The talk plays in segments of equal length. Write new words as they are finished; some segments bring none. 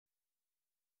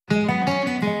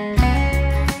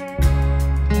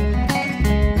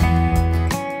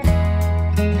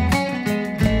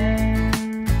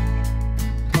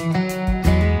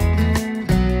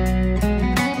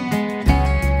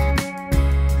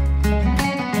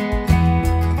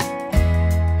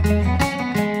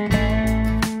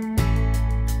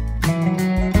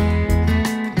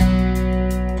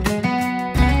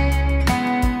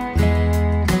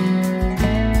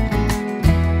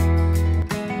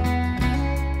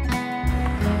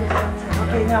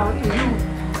Now,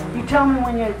 you tell me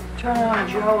when you turn on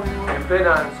Joe. You've been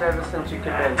on ever since you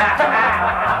came in. All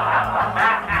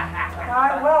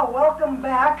right, well, welcome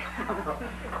back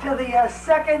to the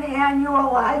second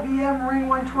annual IBM Ring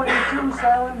 122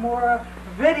 Silent MORA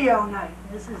video night.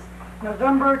 This is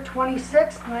November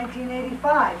 26,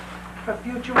 1985, for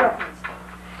future reference.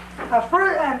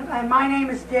 And my name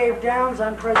is Dave Downs.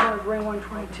 I'm president of Ring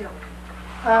 122.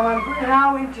 I'm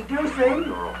now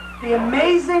introducing the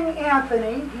amazing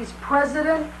Anthony. He's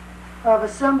president of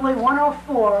Assembly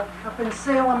 104 up in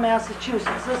Salem,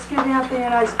 Massachusetts. Let's give Anthony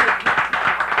a nice big hand.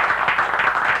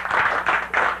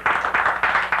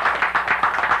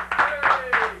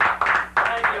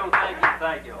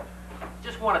 Thank you.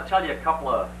 Just want to tell you a couple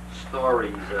of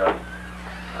stories.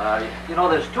 You know,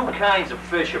 there's two kinds of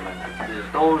fishermen.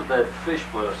 There's those that fish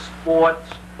for sports,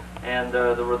 and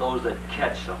there are those that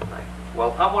catch something.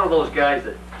 Well, I'm one of those guys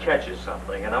that catches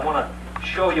something, and I want to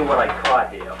show you what I caught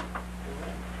here.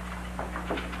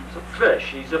 It's a fish.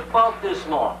 He's about this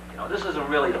long. You know, this isn't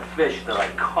really the fish that I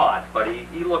caught, but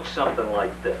he looks something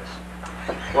like this.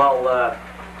 Well,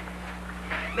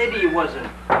 maybe he wasn't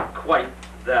quite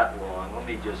that long. Let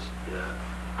me just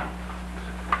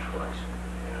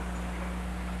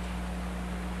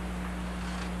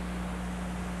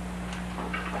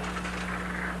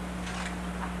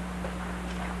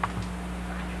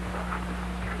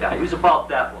yeah, he was about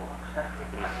that long.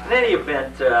 In any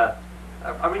event,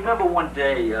 I remember one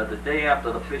day, the day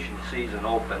after the fishing season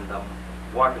opened, I'm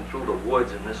walking through the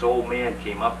woods, and this old man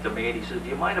came up to me, and he says, "Do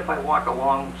you mind if I walk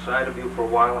alongside of you for a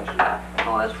while?" I said,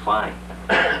 "No, that's fine."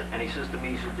 And he says to me,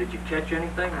 he says, "Did you catch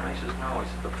anything?" And I says, "No." I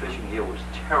said, "The fishing here was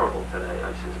terrible today."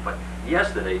 I says, "But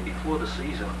yesterday, before the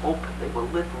season opened, they were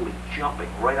literally jumping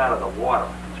right out of the water.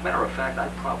 As a matter of fact, I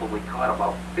probably caught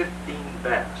about 15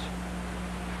 bass."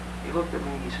 He looked at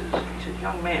me, he says,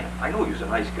 "Young man." I knew he was a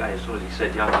nice guy as soon as he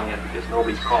said young man, because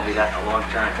nobody's called me that in a long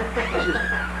time. He says,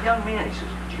 "Young man," he says,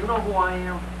 "do you know who I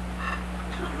am?"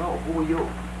 I says, "No, who are you?"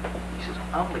 He says,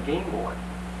 "I'm the game boy."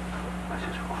 I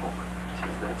says, "Oh." He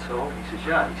says, "That's so?" He says,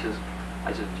 "Yeah." He says,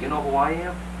 I said, "Do you know who I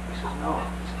am?" He says, "No."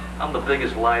 He says, "I'm the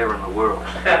biggest liar in the world."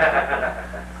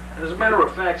 And as a matter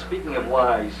of fact, speaking of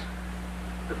lies,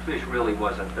 the fish really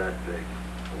wasn't that big.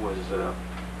 It was,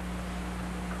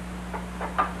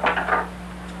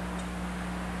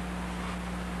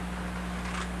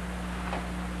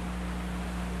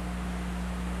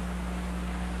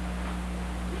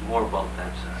 more about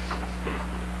that size.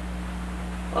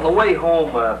 On the way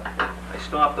home, I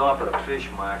stopped off at a fish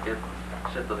market.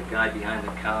 I said to the guy behind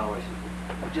the counter, I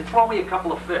said, "Would you throw me a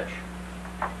couple of fish?"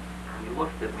 And he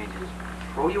looked at me and he says,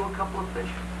 "Throw you a couple of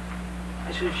fish?"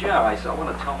 I says, "Yeah." I said, "I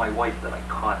want to tell my wife that I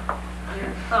caught them."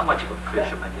 Not much of a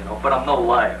fisherman, you know, but I'm no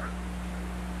liar.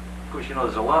 Of course, you know,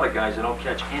 there's a lot of guys that don't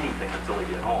catch anything until they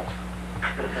get home.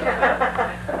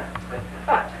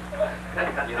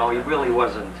 You know, he really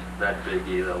wasn't that big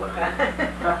either. Let me...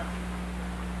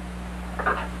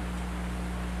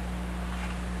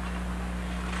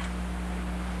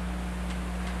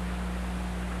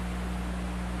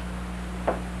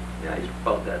 Yeah, he's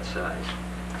about that size.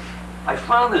 I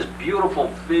found this beautiful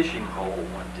fishing hole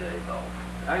one day, though.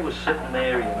 I was sitting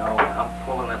there, you know, and I'm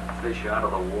pulling that fish out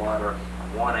of the water,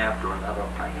 one after another.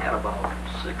 I had about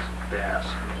 6 bass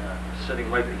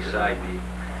sitting right beside me.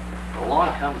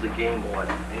 Along comes the game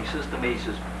warden, and he says to me, he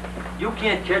says, "You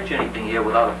can't catch anything here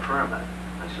without a permit."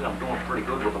 I said, "I'm doing pretty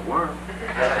good with a worm."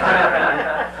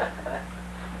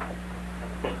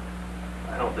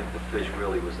 I don't think the fish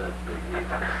really was that big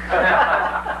either.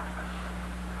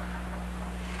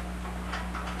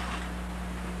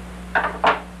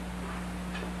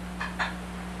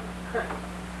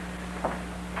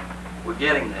 We're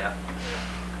getting there.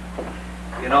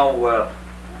 You know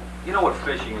what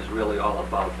fishing is really all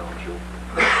about, don't you?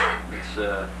 It's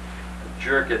a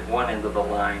jerk at one end of the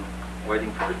line,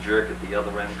 waiting for a jerk at the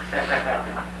other end.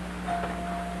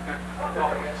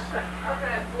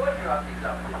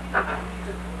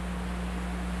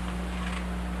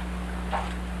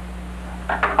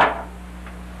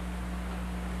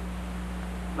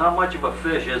 Not much of a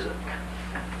fish, is it?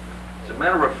 As a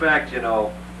matter of fact, you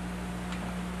know,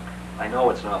 I know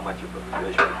it's not much of a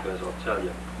fish because I'll tell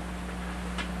you.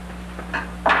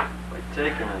 By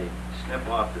taking a snip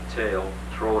off the tail,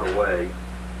 throw it away,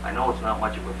 I know it's not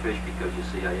much of a fish because you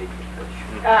see I ate the fish.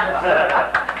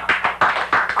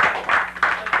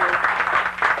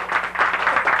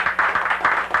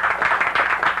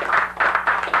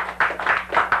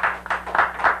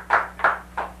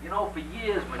 You know, for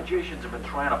years magicians have been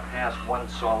trying to pass one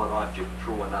solid object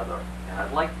through another, and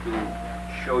I'd like to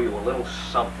show you a little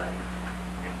something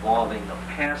involving the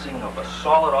passing of a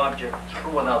solid object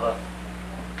through another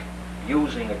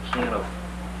using a can of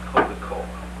Coca-Cola.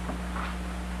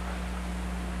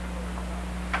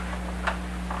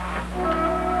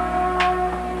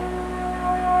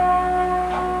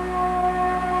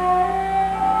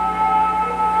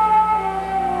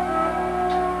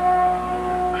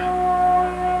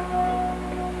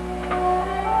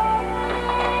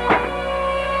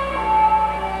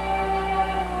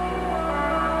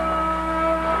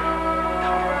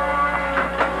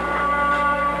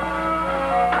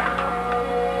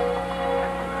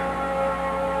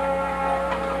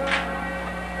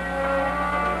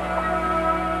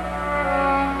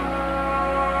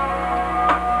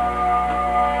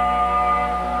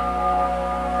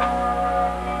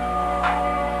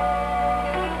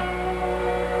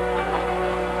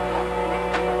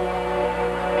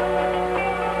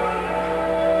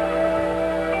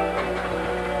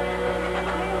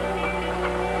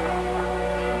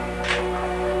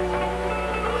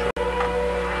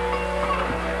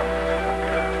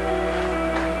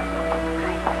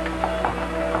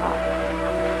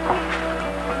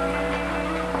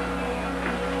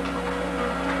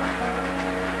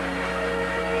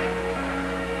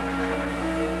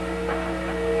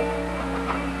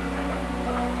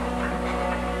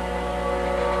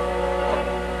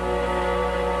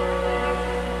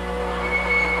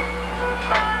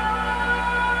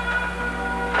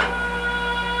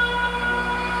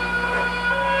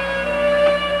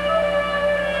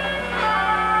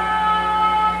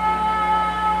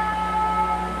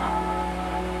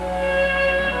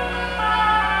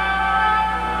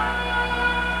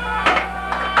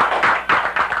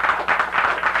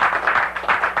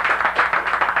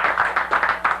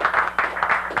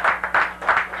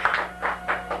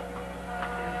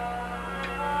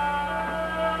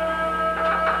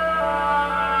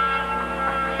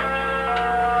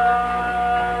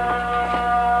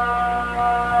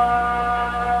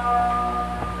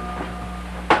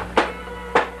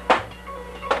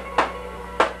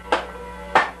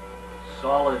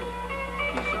 Solid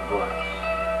piece of glass.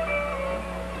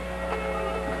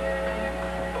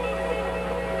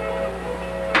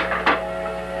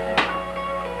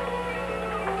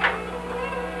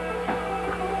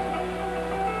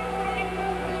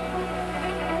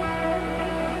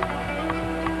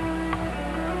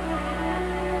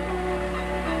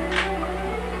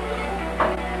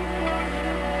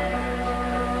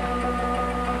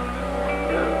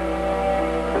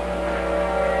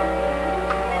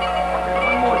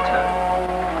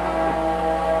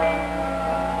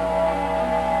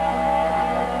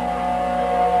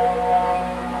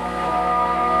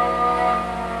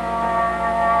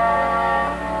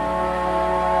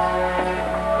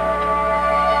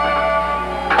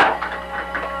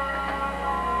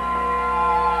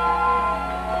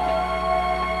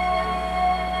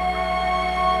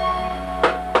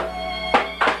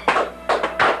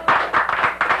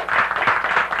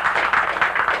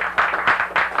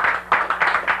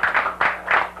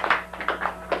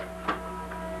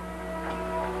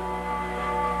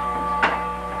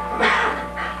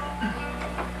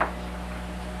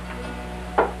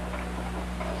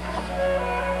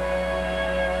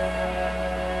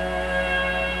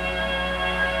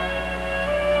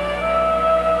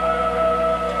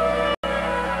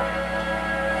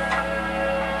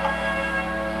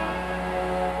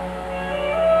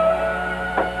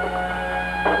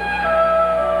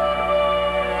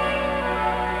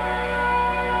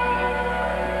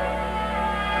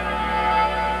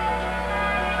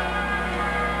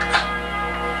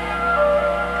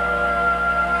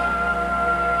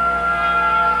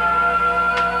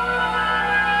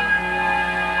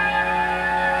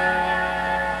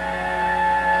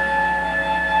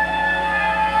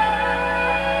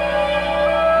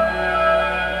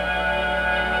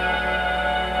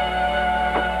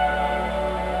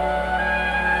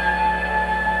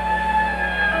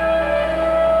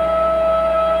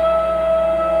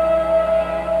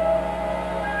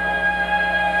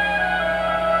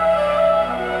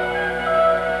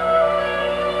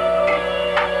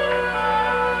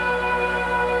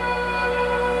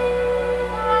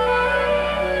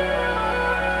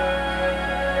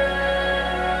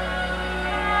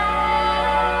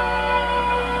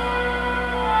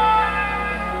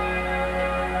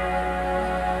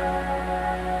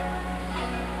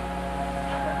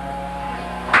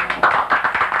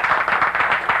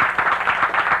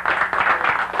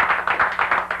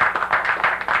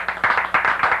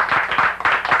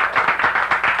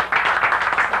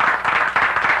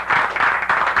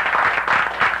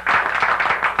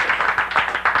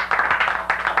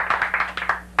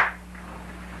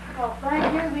 Well,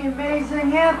 thank you, the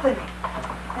amazing Anthony.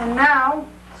 And now,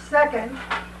 second,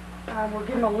 we'll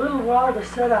give him a little while to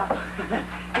set up,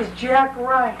 is Jack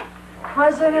Ryan,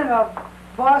 President of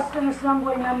Boston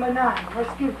Assembly Number 9.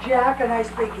 Let's give Jack a nice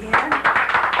big hand.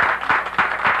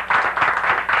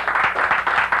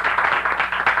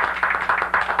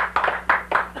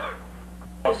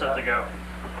 All set to go.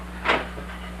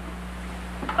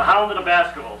 The Hound of the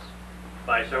Baskervilles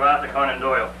by Sir Arthur Conan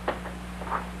Doyle.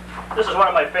 This is one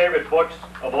of my favorite books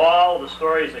of all the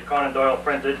stories that Conan Doyle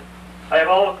printed. I have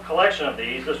a whole collection of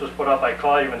these. This was put out by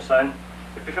Collier & Son.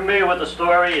 If you're familiar with the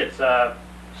story, it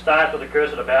starts with the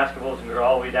Curse of the Baskervilles and goes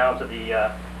all the way down to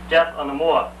the death on the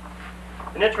moor.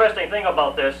 An interesting thing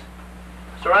about this,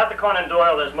 Sir Arthur Conan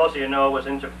Doyle, as most of you know, was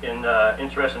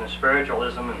interested in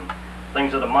spiritualism and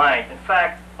things of the mind. In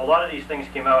fact, a lot of these things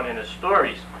came out in his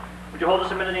stories. Would you hold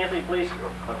us a minute, Anthony, please?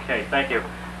 Okay, thank you.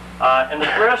 In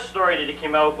the first story that he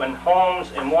came out, when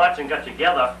Holmes and Watson got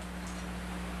together,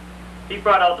 he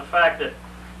brought out the fact that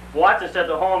Watson said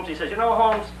to Holmes, he says, you know,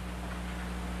 Holmes,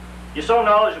 you're so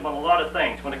knowledgeable in a lot of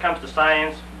things. When it comes to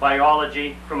science,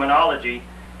 biology, criminology,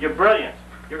 you're brilliant.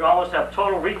 You almost have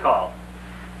total recall.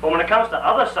 But when it comes to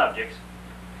other subjects,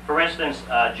 for instance,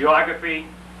 geography,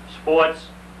 sports,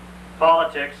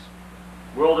 politics,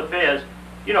 world affairs,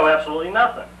 you know absolutely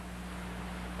nothing.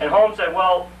 And Holmes said,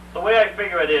 well, the way I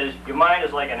figure it is, your mind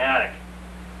is like an attic.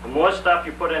 The more stuff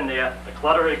you put in there, the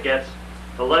clutterer it gets,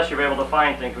 the less you're able to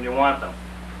find things when you want them.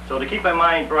 So to keep my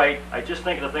mind bright, I just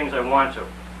think of the things I want to.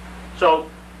 So,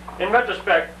 in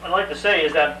retrospect, what I'd like to say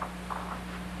is that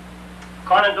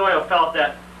Conan Doyle felt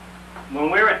that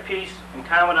when we're at peace and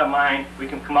calm in our mind, we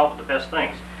can come out with the best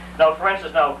things. Now, for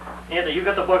instance, Anthony, you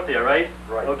got the book there, right?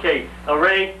 Right. Okay. Now,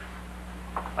 Ray,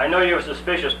 I know you're a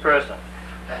suspicious person.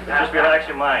 Just relax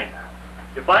your mind.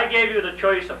 If I gave you the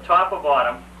choice of top or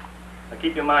bottom, now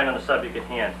keep your mind on the subject at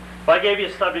hand. If I gave you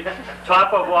a subject,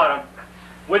 top or bottom,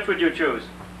 which would you choose?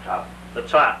 Top. The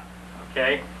top.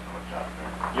 Okay?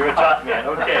 You're a top man.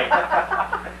 Okay.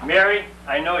 Mary,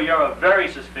 I know you're a very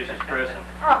suspicious person.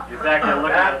 In fact, you're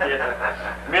looking at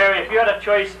this. Mary, if you had a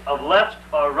choice of left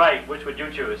or right, which would you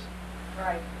choose?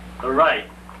 Right. The right.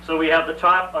 So we have the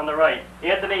top on the right.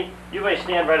 Anthony, you may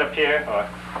stand right up here,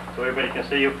 so everybody can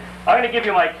see you. I'm going to give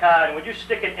you my card, and would you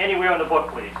stick it anywhere in the book,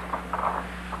 please?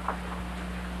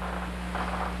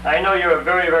 I know you're a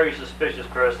very, very suspicious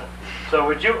person. So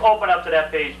would you open up to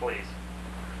that page, please?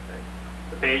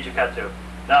 The page you got to.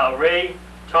 Now, Ray,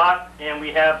 top, and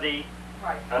we have the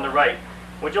Right. on the right.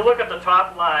 Would you look at the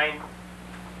top line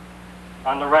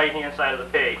on the right-hand side of the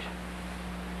page?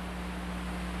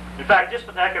 In fact, just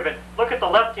for the heck of it, look at the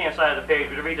left-hand side of the page.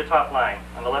 Would you read the top line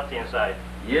on the left-hand side?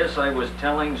 Yes, I was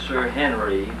telling Sir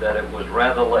Henry that it was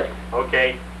rather late.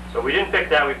 Okay, so we didn't pick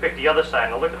that, we picked the other side.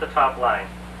 Now look at the top line.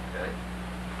 Okay.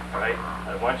 All right,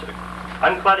 I want you to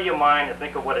unclutter your mind and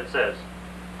think of what it says.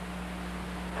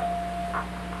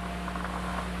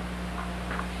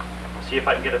 See if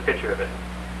I can get a picture of it.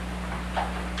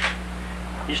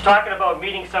 He's talking about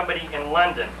meeting somebody in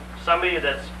London, somebody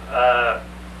that's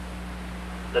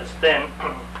thin,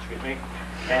 excuse me,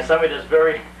 and somebody that's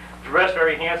dressed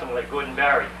very handsomely, like Gordon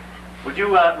Barry. Would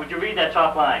you read that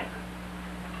top line?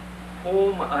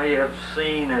 Whom I have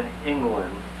seen in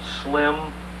England,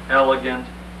 slim, elegant,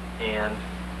 and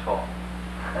tall.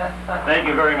 Thank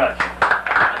you very much.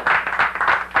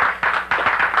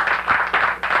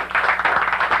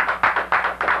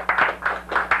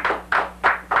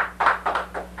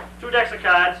 Two decks of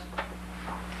cards.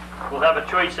 We'll have a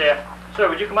choice here. Sir,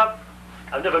 would you come up?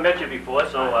 I've never met you before,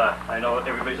 so I know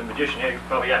everybody's a magician here. You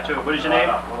probably are too. What is your name?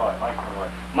 Malloy, Mike Malloy.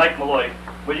 Mike Malloy.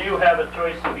 Would you have a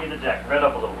choice of either deck, red or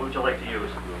blue? What would you like to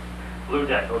use? Blue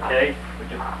deck, okay.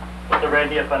 Would you put the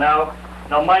red here for now?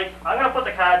 Now, Mike, I'm going to put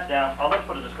the cards down. Oh, let's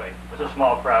put it this way. There's a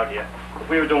small crowd here. If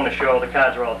we were doing a show, the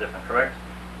cards are all different, correct?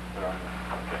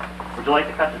 Okay. Would you like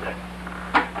to cut the deck?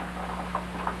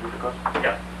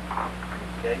 Yeah.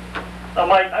 Okay. Now,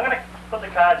 Mike, I'm going to put the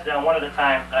cards down one at a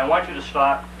time, and I want you to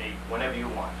stop me whenever you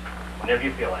want, whenever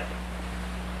you feel like it.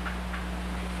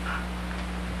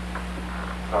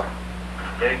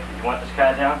 Okay, you want this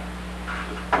card down?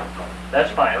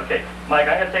 That's fine, okay. Mike,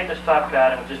 I'm going to take this top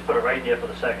card and we'll just put it right here for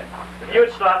the second. If you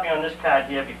had stopped me on this card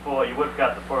here before, you would have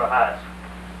got the 4 of hearts.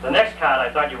 The next card I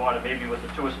thought you wanted maybe was the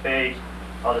 2 of spades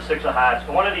or the 6 of hearts,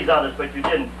 or one of these others, but you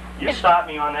didn't. You stopped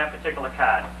me on that particular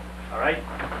card, all right?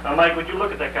 Now, Mike, would you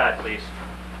look at that card, please?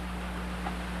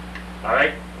 All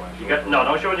right? You got, no,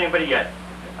 don't show it to anybody yet.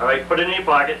 All right, put it in your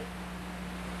pocket.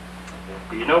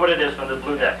 You know what it is from the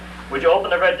blue deck. Would you open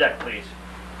the red deck, please?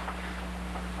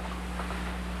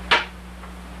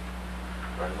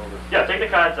 Yeah, take the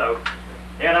cards out.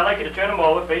 And I'd like you to turn them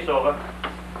over, face over.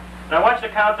 And I want you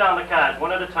to count down the cards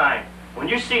one at a time. When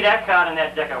you see that card in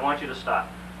that deck, I want you to stop.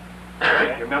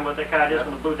 Okay? You remember what that card is on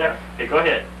the blue deck? Okay, go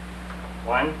ahead.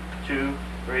 1, 2,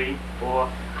 3, 4,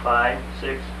 5,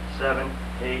 6, 7,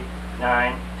 8,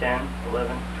 9, 10,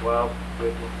 11, 12,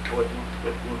 13, 14,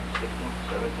 15, 16,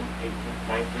 17, 18,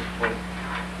 19, 20,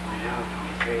 22,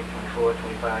 23, 24,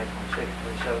 25, 26,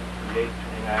 27, 28,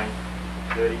 29,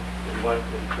 30, 31,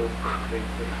 32, 33,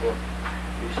 34,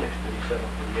 36, 37,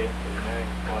 38, 39,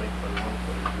 40, 41,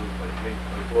 42, 43,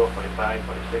 44, 45,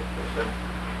 46, 47,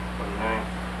 49.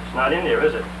 It's not in there,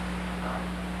 is it?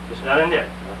 It's not in there.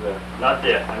 Not there. Not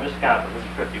there. I miscounted. This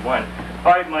is 51.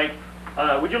 All right, Mike.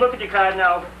 Would you look at your card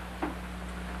now?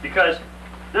 Because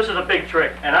this is a big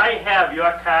trick, and I have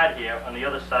your card here on the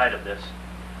other side of this.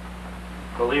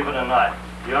 Believe it or not,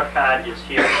 your card is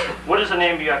here. What is the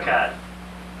name of your card?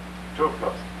 Two of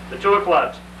clubs. The Two of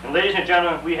Clubs. And ladies and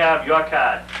gentlemen, we have your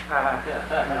card.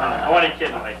 I'm only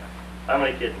kidding, Mike. I'm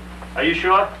only kidding. Are you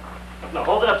sure? No,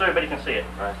 hold it up so everybody can see it.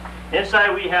 Right.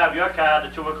 Inside we have your card,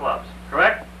 the Two of Clubs.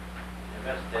 Correct?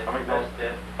 How many goals?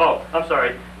 Oh, I'm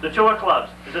sorry. The Two of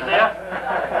Clubs. Is it there?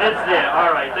 It's there.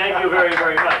 All right. Thank you very,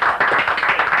 very much.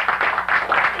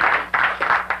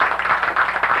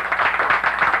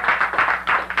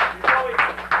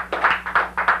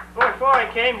 Before I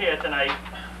came here tonight,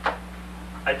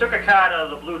 I took a card out of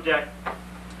the blue deck,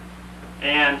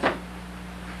 and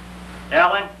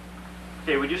Alan,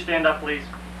 okay, would you stand up, please?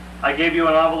 I gave you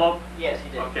an envelope? Yes, he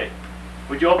did. Okay.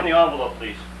 Would you open the envelope,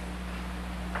 please?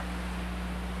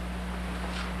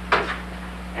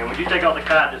 And would you take out the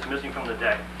card that's missing from the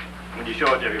deck? Would you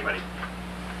show it to everybody?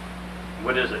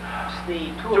 What is it? It's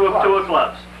the Two of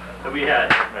Clubs that we had.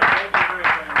 Thank you very,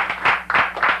 very much.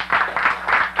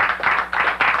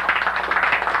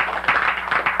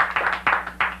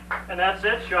 And that's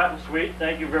it, short and sweet.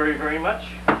 Thank you very, very much.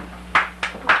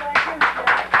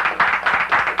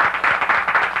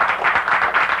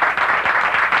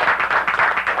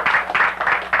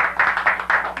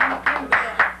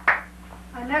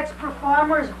 Our next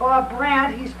performer is Bob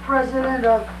Brandt. He's president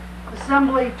of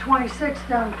Assembly 26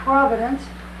 down Providence.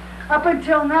 Up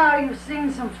until now, you've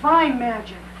seen some fine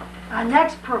magic. Our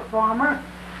next performer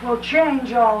will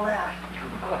change all that.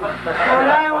 Rhode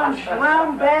Island's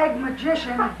brown bag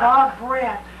magician, Bob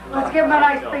Brandt. Let's give him a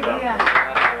nice big hand.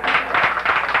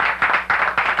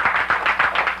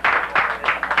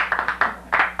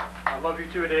 I love you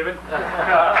too, David.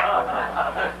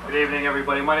 Good evening,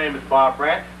 everybody. My name is Bob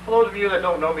Brandt. For those of you that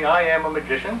don't know me, I am a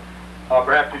magician.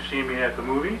 Perhaps you've seen me at the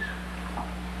movies.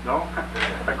 No?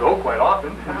 I go quite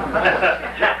often.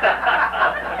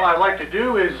 What I'd like to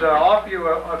do is offer you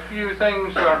a few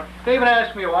things. David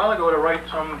asked me a while ago to write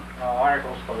some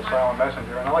articles for the Silent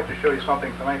Messenger, and I'd like to show you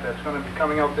something tonight that's going to be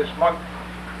coming out this month,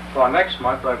 or next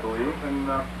month, I believe, and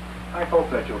I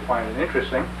hope that you'll find it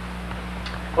interesting.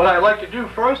 What I'd like to do,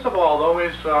 first of all, though,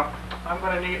 is I'm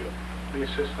going to need the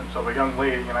assistance of a young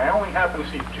lady, and I only happen to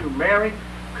see two. Mary,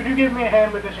 could you give me a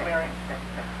hand with this, Mary?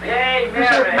 Yay, This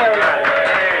is Mary.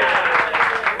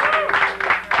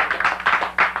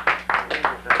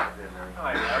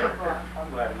 Hi, Mary. I'm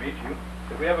glad to meet you.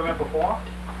 Did we ever met before?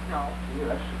 No. Yeah,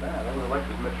 that's too bad. I would have liked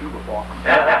to have met you before.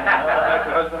 That's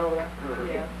your husband over there?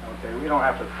 Yeah. Okay, we don't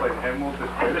have to play him. We'll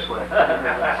just play this way.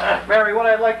 Mary, what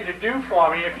I'd like you to do for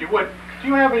me, if you would, do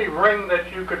you have a ring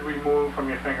that you could remove from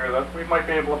your finger that we might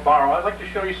be able to borrow? I'd like to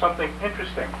show you something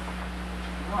interesting.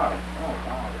 Wow,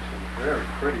 this is very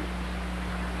pretty.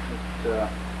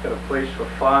 It's got a place for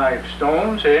 5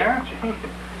 stones here. Gee, a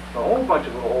whole bunch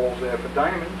of little holes there for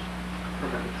diamonds.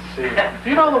 Let's see. Do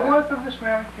you know the worth of this,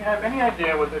 Mary? Do you have any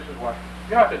idea what this is worth?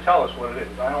 You don't have to tell us what it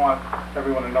is. I don't want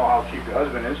everyone to know how cheap your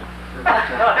husband is. Do you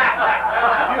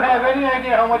have any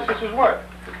idea how much this is worth?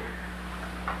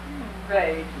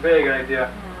 Vague. Vague idea.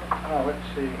 Oh, let's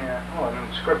see here. Oh, an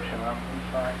inscription on the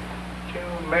inside. To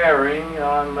Mary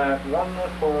on that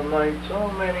wonderful night so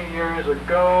many years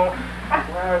ago.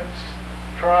 Let's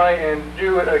try and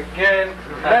do it again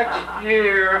next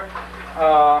year.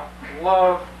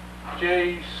 Love,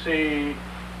 J.C.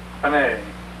 Panay.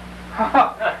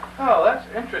 Oh, that's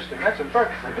interesting. This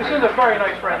is a very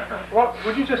nice ring. Well,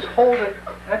 would you just hold it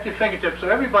at your fingertips so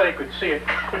everybody could see it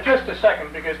for just a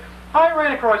second? Because I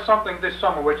ran across something this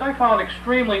summer which I found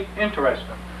extremely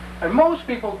interesting. And most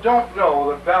people don't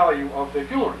know the value of their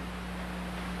jewelry.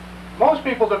 Most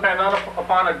people depend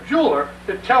upon a jeweler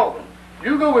to tell them.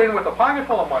 You go in with a pocket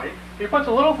full of money, he puts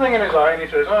a little thing in his eye and he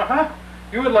says,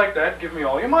 you would like that, give me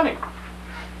all your money.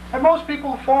 And most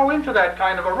people fall into that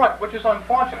kind of a rut, which is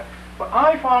unfortunate. But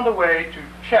I found a way to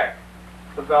check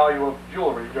the value of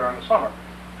jewelry during the summer.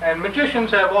 And magicians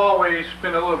have always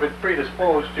been a little bit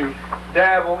predisposed to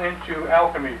dabble into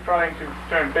alchemy, trying to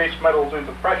turn base metals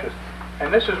into precious.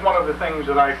 And this is one of the things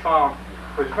that I found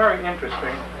was very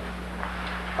interesting.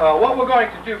 What we're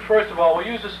going to do, first of all, we'll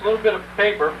use this little bit of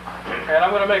paper, and I'm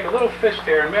going to make a little fist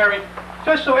here. And Mary,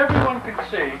 just so everyone can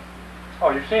see, oh,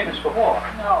 you've seen this before?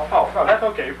 No. Oh, no, that's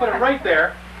okay. You put it right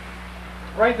there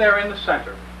in the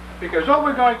center. Because what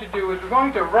we're going to do is we're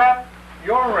going to wrap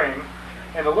your ring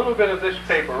in a little bit of this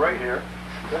paper right here,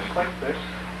 just like this.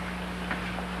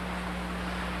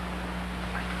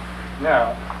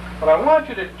 Now, what I want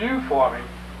you to do for me,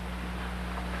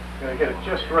 I'm going to get it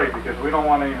just right because we don't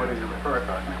want anybody to get hurt.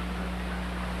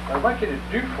 What I'd like you to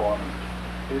do for me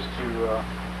is to,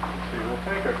 let's see, we'll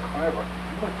take a little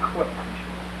clip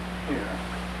here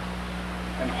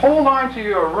and hold on to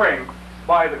your ring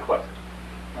by the clip.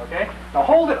 Okay? Now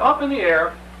hold it up in the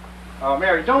air.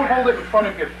 Mary, don't hold it in front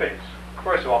of your face.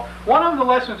 First of all, one of the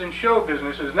lessons in show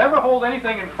business is never hold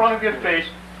anything in front of your face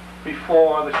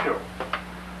before the show.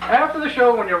 After the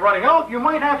show, when you're running out, you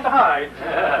might have to hide,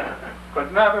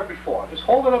 but never before. Just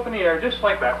hold it up in the air, just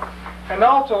like that. And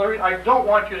also, I don't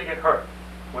want you to get hurt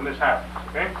when this happens,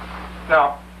 okay?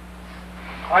 Now,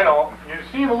 I know, you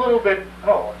seem a little bit,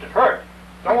 oh, it hurt.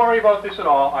 Don't worry about this at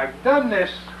all. I've done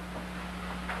this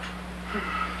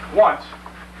once.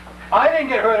 I didn't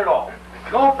get hurt at all.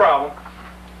 No problem.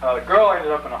 The girl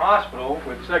ended up in a hospital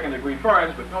with second-degree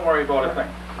burns, but don't worry about a thing.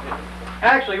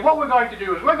 Actually, what we're going to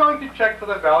do is we're going to check for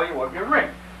the value of your ring.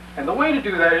 And the way to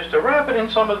do that is to wrap it in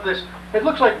some of this, it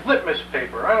looks like litmus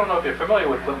paper. I don't know if you're familiar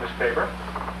with litmus paper.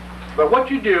 But what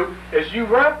you do is you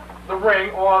wrap the ring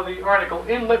or the article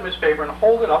in litmus paper and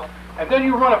hold it up, and then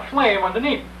you run a flame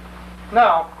underneath.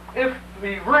 Now, if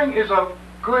the ring is of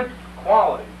good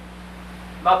quality,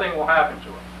 nothing will happen to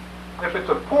it. If it's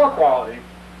of poor quality,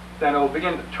 then it will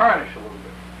begin to tarnish a little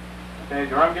bit. Okay, is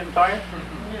your arm getting tired?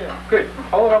 Yeah. Good.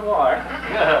 Hold it up high.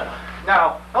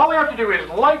 Now, all we have to do is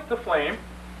light the flame,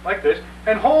 like this,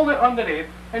 and hold it underneath,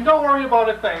 and don't worry about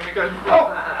a thing, because,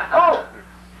 oh!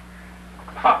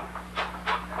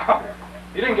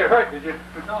 You didn't get hurt, did you?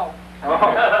 No.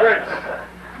 Oh, good.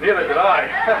 Neither did I.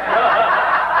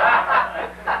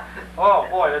 Oh,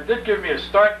 boy, that did give me a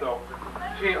start, though.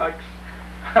 Gee, it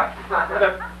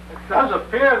does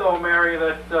appear, though, Mary,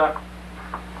 that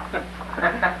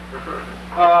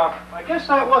I guess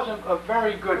that wasn't a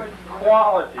very good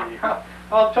quality.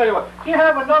 I'll tell you what. Do you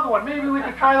have another one? Maybe we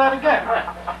could try that again.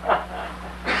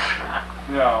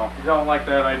 No, you don't like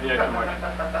that idea too much.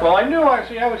 Well, I knew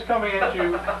I was coming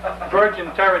into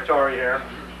virgin territory here.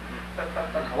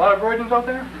 A lot of virgins out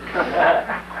there?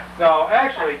 No,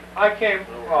 actually, I came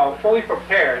fully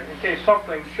prepared in case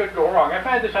something should go wrong. I've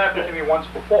had this happen to me once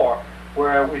before,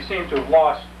 where we seem to have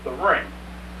lost the ring.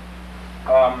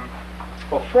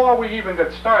 Before we even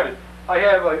got started, I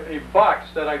have a box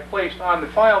that I placed on the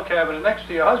file cabinet next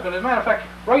to your husband. As a matter of fact,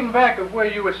 right in back of where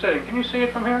you were sitting. Can you see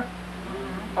it from here?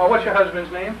 What's your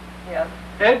husband's name? Yes.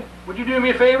 Ed, would you do me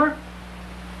a favor?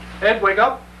 Ed, wake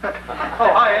up. Oh,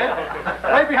 hi, Ed.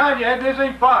 Right behind you, Ed, there's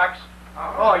a box.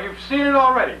 Oh, you've seen it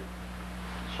already.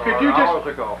 Could you just... hours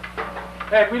ago.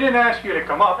 Ed, we didn't ask you to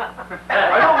come up.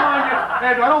 I don't mind you,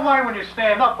 Ed, I don't mind when you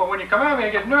stand up, but when you come at me, I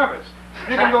get nervous.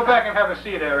 You can go back and have a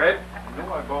seat there, Ed. I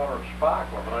knew I bought her a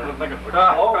sparkler, but I didn't think it was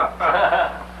close.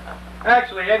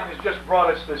 Actually, Ed has just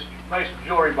brought us this nice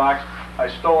jewelry box. I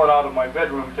stole it out of my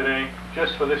bedroom today,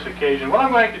 just for this occasion. What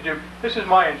I'm going to do, this is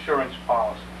my insurance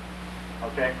policy.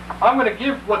 Okay? I'm going to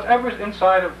give whatever's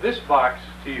inside of this box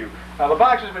to you. Now, the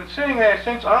box has been sitting there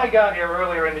since I got here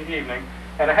earlier in the evening,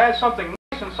 and it has something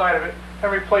nice inside of it in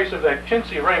replace of that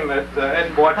chintzy ring that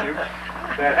Ed bought you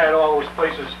that had all those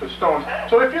places for stones.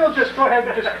 So if you'll just go ahead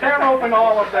and just tear open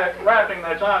all of that wrapping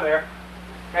that's on there,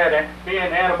 Ed, be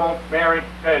an animal, Mary,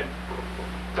 Ed.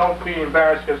 Don't be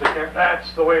embarrassed because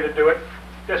that's the way to do it,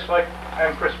 just like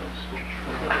on Christmas.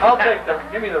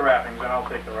 Give me the wrappings and I'll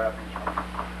take the wrappings.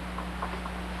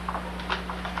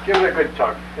 Give it a good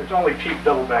tug. It's only cheap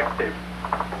double back tape.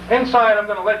 Inside, I'm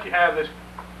going to let you have this.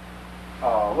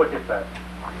 Oh, look at that.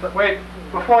 But wait,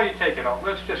 before you take it out,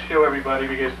 let's just show everybody,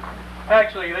 because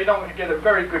actually they don't get a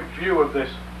very good view of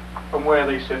this from where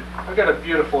they sit. I've got a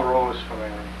beautiful rose for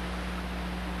Mary.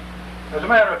 As a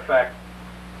matter of fact,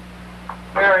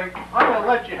 Mary, I'm going to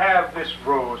let you have this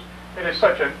rose. It is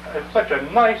such a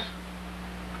nice...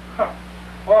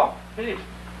 Oh, geez.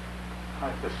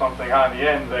 There's something on the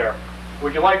end there.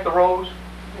 Would you like the rose?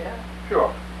 Yeah.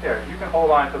 Sure. Here, you can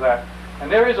hold on to that.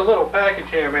 And there is a little package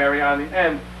here, Mary, on the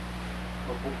end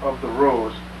of the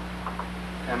rose.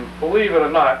 And believe it or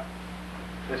not,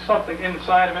 there's something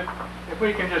inside of it. If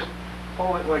we can just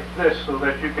hold it like this so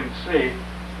that you can see,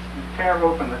 and tear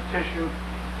open the tissue,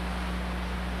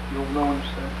 you'll notice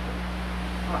that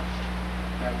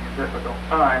having a difficult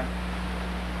time.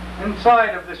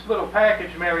 Inside of this little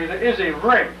package, Mary, there is a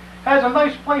ring. Has a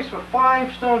nice place for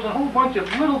 5 stones and a whole bunch of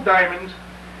little diamonds,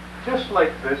 just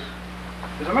like this.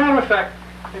 As a matter of fact,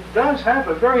 it does have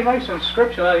a very nice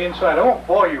inscription on the inside. I won't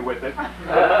bore you with it.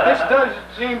 This does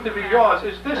seem to be yours.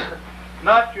 Is this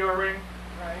not your ring?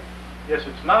 Right. Yes,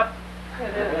 it's not? It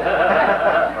is.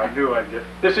 I knew I did.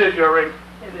 This is your ring.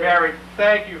 It is. Mary,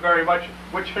 thank you very much.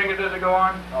 Which finger does it go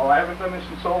on? Oh, I haven't done this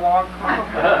in so long.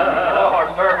 Oh,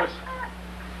 I'm nervous.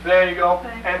 There you go.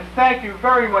 And thank you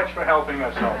very much for helping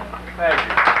us out. Thank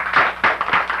you.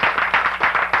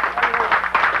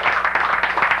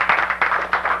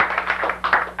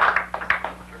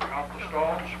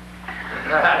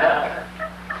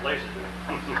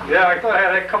 Yeah, I thought I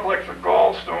had a couple extra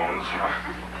gallstones.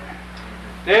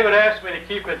 David asked me to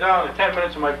keep it down to 10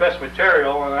 minutes of my best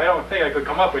material, and I don't think I could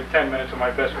come up with 10 minutes of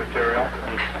my best material.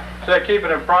 So I keep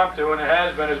it impromptu, and it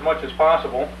has been as much as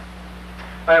possible.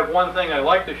 I have one thing I'd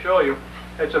like to show you.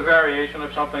 It's a variation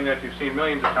of something that you've seen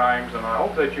millions of times, and I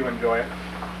hope that you enjoy it.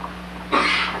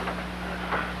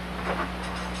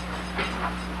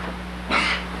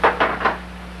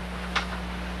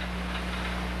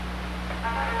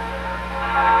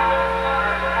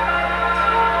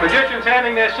 Magicians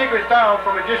handing their secrets down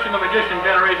from magician to magician,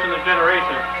 generation to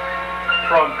generation,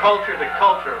 from culture to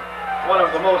culture. One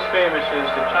of the most famous is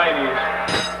the Chinese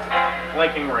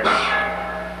linking ring.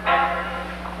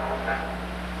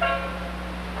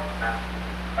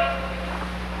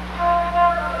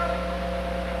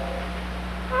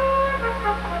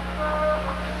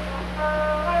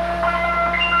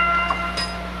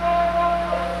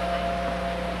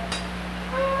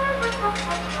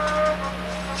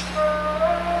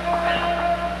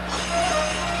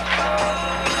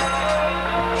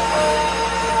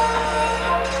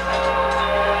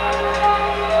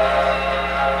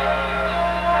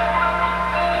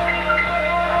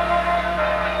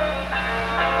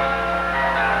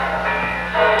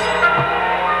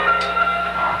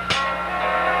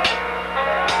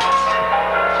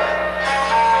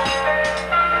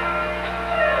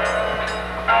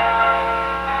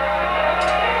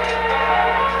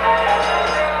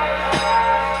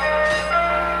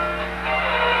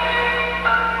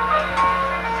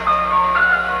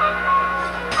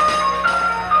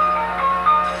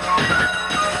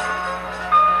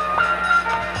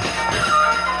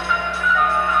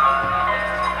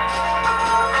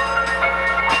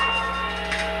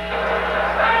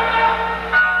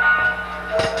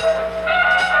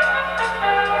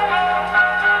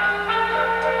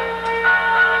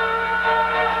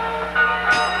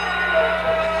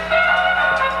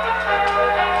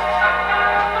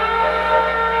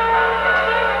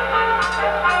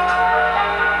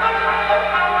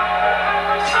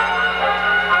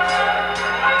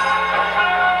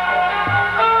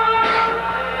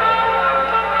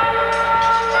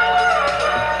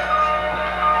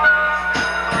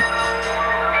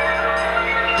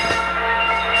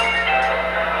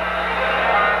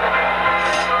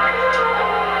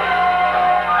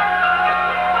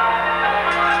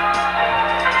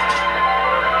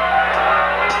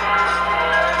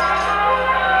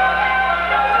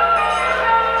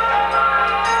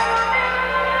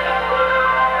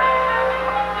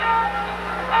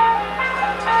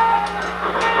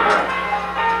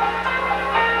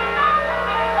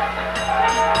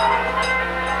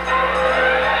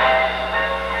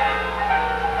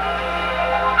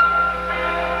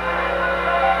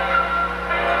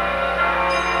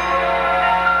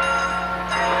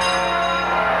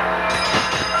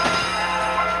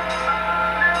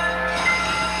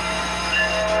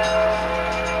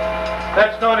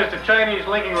 That's known as the Chinese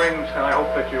linking rings, and I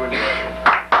hope that you enjoy it.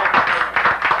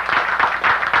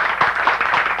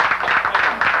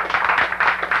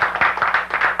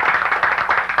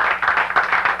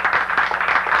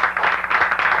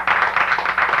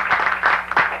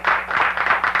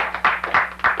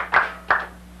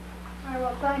 All right,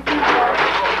 well, thank you.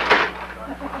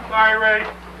 Sorry, Ray.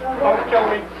 Don't kill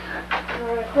me.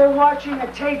 If they're watching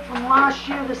a tape from last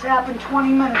year, this happened 20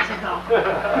 minutes ago. So,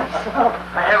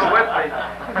 I have it with me.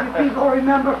 if you people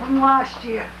remember from last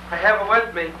year. I have it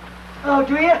with me. Oh,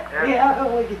 do you? Yeah,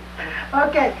 well,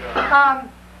 okay.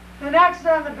 The next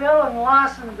on the bill and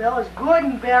last on the bill is Good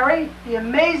and Berry, the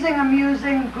amazing,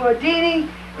 amusing Gordini.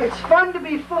 It's fun to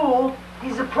be fooled.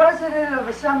 He's the president of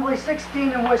Assembly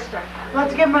 16 in Worcester.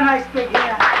 Let's give him a nice big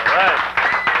hand. All right.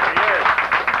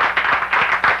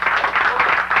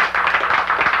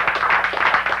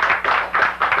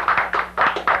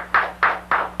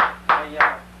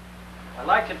 I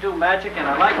like to do magic, and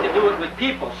I like to do it with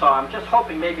people, so I'm just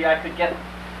hoping maybe I could get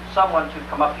someone to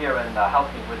come up here and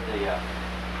help me with the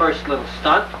first little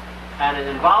stunt. and it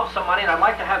involves some money, and I'd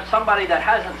like to have somebody that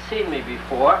hasn't seen me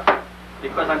before,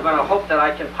 because I'm going to hope that I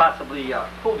can possibly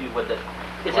fool you with it.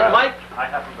 Is it Mike? I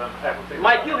haven't been.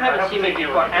 Mike, you haven't seen me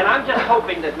before, and I'm just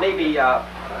hoping that maybe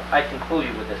I can fool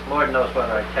you with this. Lord knows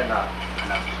whether I cannot.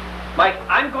 Mike,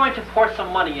 I'm going to pour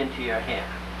some money into your hand.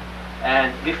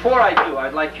 And before I do,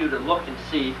 I'd like you to look and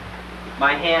see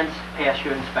my hands pass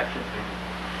your inspection.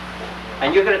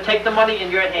 And you're going to take the money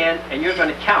in your hand and you're going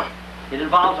to count it. It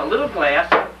involves a little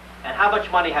glass, and how much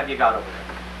money have you got over there?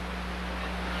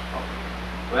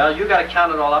 Well, you got to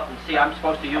count it all up and see. I'm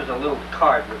supposed to use a little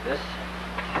card with this.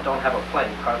 I don't have a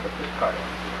playing card, but this card.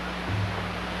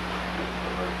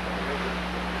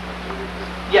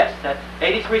 Yes, that's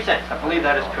 83 cents. I believe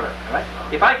that is correct. All right.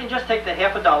 If I can just take the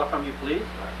half a dollar from you, please.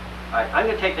 All right, I'm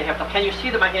going to take the half dollar. Can you see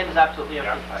that my hand is absolutely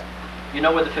empty? Yeah. Right. You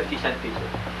know where the 50-cent piece is.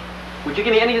 Would you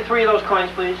give me any of the three of those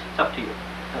coins, please? It's up to you.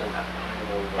 Doesn't matter.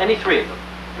 Any three of them.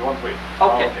 You want three?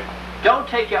 Okay. Don't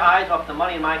take your eyes off the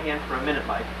money in my hand for a minute,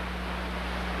 Mike.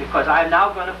 Because I'm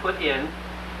now going to put in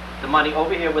the money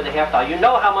over here with the half dollar. You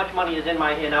know how much money is in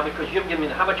my hand now because you've given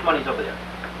me how much money is over there?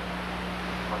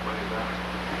 What money is that?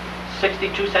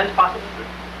 62 cents possibly?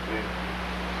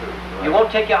 62. You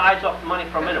won't take your eyes off the money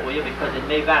for a minute, will you? Because it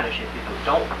may vanish if you do.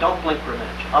 Don't blink for a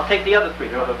minute. I'll take the other three.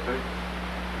 The other three?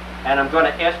 And I'm going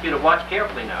to ask you to watch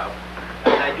carefully now.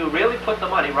 And I do really put the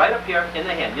money right up here in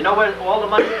the hand. You know where all the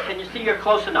money is? Can you see you're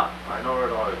close enough? I know where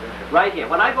it all is in here. Right here.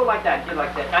 When I go like that and do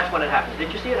like that, that's when it happens.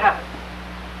 Did you see it happen?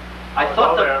 I It's thought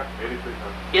all the there, 83 cents.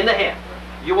 in the hand.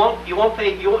 You won't be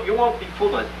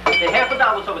fooled with it. The half a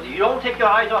dollar's over there. You don't take your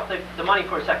eyes off the money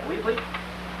for a second, will you please?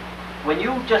 When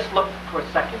you just look for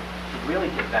a second, it really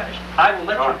did vanish. I will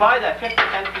let you buy that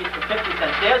 50-cent piece for 50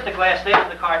 cents. There's the glass, there's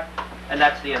the card, and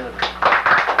that's the end of it.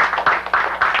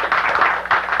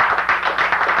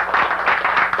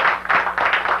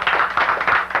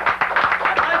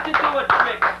 I'd like to do a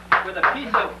trick with a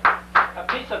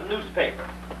piece of newspaper.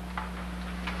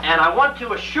 And I want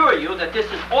to assure you that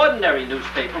this is ordinary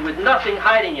newspaper with nothing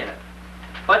hiding in it.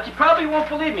 But you probably won't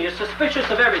believe me. You're suspicious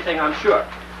of everything, I'm sure.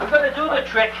 I'm going to do the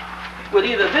trick with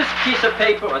either this piece of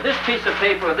paper or this piece of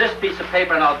paper or this piece of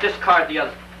paper, and I'll discard the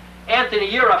other.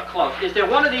 Anthony, you're up close. Is there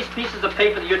one of these pieces of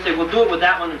paper that you'd say, we'll do it with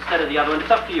that one instead of the other one?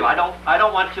 It's up to you. I don't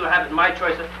want to have it in my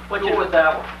choice. What you do with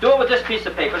that one? Do it with this piece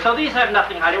of paper. So these have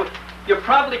nothing hiding. You're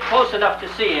probably close enough to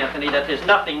see, Anthony, that there's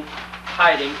nothing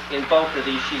hiding in both of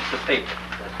these sheets of paper.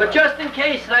 But just in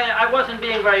case I wasn't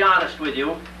being very honest with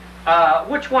you,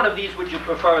 which one of these would you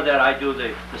prefer that I do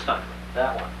the stunt with?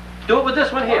 That one. Do it with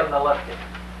this one here. On the left hand.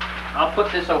 I'll put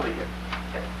this over here.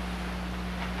 Okay.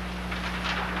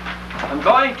 I'm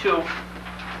going to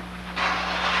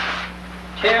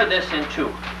tear this in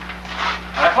two.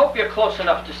 I hope you're close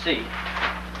enough to see.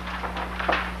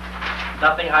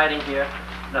 Nothing hiding here.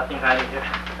 Nothing hiding here.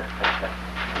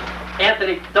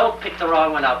 Anthony, don't pick the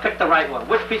wrong one out. Pick the right one.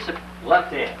 Which piece of...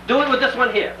 Left hand. Do it with this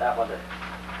one here. That one there.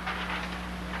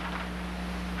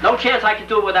 No chance I can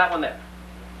do it with that one there.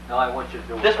 No, I want you to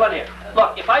do it. This one here.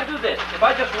 Look, if I do this, if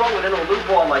I just roll it in a little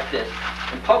ball like this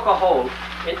and poke a hole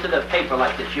into the paper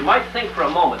like this, you might think for a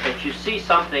moment that you see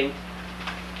something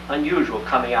unusual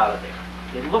coming out of there.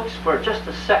 It looks for just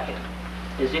a second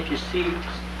as if you see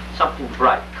something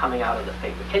bright coming out of the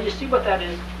paper. Can you see what that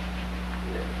is?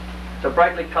 It's a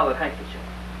brightly colored handkerchief.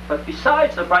 But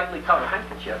besides the brightly colored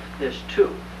handkerchief, there's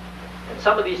two. And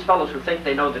some of these fellows who think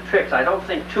they know the tricks, I don't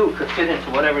think two could fit into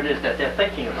whatever it is that they're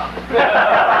thinking about.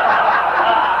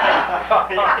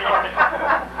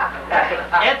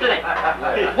 Anthony,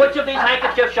 which of these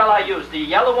handkerchiefs shall I use, the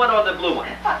yellow one or the blue one?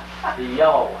 The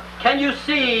yellow one. Can you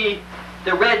see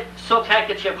the red silk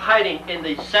handkerchief hiding in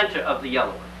the center of the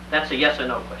yellow one? That's a yes or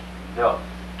no question. No.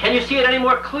 Can you see it any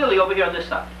more clearly over here on this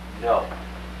side? No.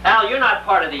 Al, you're not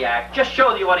part of the act. Just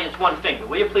show the audience one finger,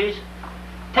 will you please?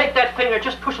 Take that finger,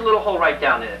 just push a little hole right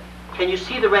down there. Can you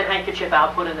see the red handkerchief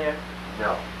Al put in there?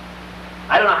 No.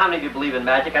 I don't know how many of you believe in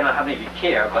magic, I don't know how many of you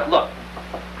care, but look,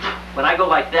 when I go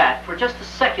like that, for just a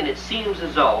second it seems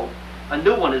as though a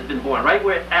new one has been born, right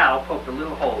where Al poked a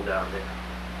little hole down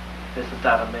there. Isn't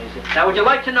that amazing? Now, would you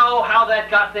like to know how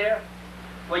that got there?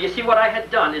 Well, you see, what I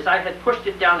had done is I had pushed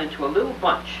it down into a little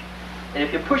bunch. And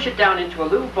if you push it down into a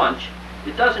little bunch,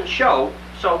 it doesn't show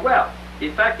so well.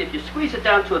 In fact, if you squeeze it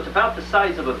down to it's about the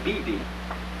size of a BB,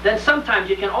 then sometimes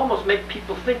you can almost make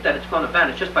people think that it's going to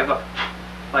vanish just by going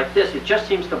like this. It just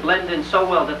seems to blend in so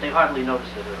well that they hardly notice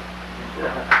it.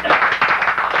 People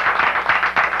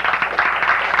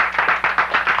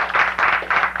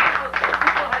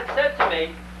had said to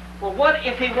me, well, what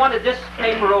if he wanted this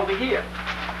paper over here?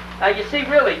 Now, you see,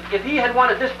 really, if he had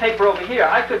wanted this paper over here,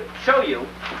 I could show you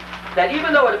that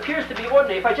even though it appears to be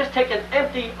ordinary, if I just take an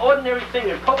empty, ordinary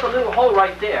finger and poke a little hole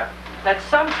right there, that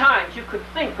sometimes you could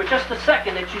think for just a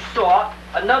second that you saw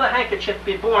another handkerchief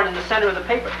be born in the center of the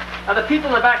paper. Now the people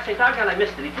in the back say, doggone, I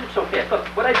missed it. He did it so fast. Look,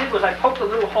 what I did was I poked a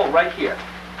little hole right here.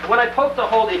 And when I poked the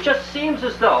hole, it just seems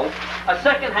as though a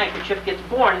second handkerchief gets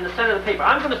born in the center of the paper.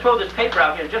 I'm going to throw this paper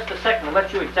out here in just a second and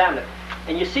let you examine it.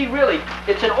 And you see, really,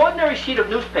 it's an ordinary sheet of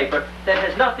newspaper that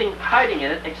has nothing hiding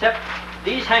in it except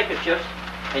these handkerchiefs,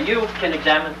 and you can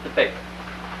examine the paper.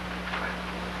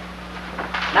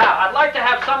 Now, I'd like to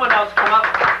have someone else come up.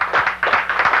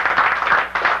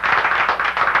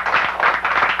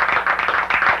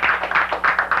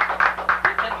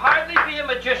 You can hardly be a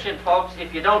magician, folks,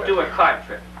 if you don't do a card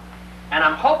trick. And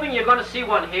I'm hoping you're going to see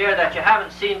one here that you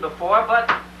haven't seen before, but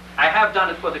I have done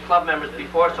it for the club members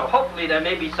before, so hopefully there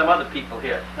may be some other people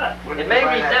here. It may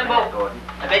resemble...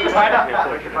 I beg your pardon?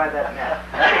 Where'd you find that net?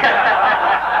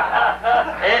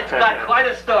 It's got quite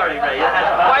a story, Ray. It has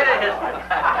quite a history.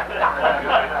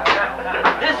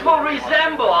 This will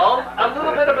resemble a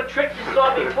little bit of a trick you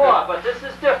saw before, but this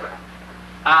is different.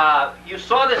 You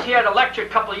saw this here at a lecture a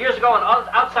couple of years ago, and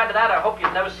outside of that, I hope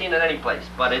you've never seen it anyplace,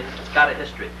 but it's got a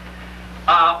history.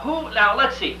 Now,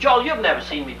 let's see. Joel, you've never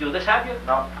seen me do this, have you?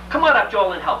 No. Come on up,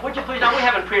 Joel, and help. Would you please? Now, we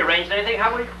haven't prearranged anything,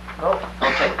 have we? No.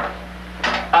 Okay.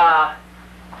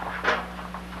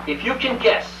 If you can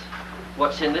guess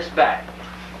what's in this bag,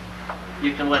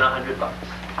 you can win $100.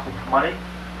 Money?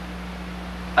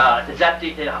 Is that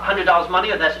the $100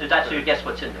 money, or is that so you guess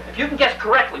what's in there? If you can guess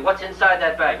correctly what's inside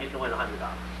that bag, you can win $100.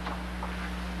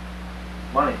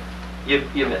 Money.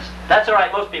 You missed. That's all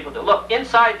right, most people do. Look,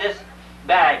 inside this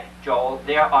bag, Joel,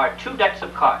 there are 2 decks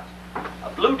of cards. A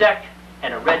blue deck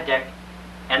and a red deck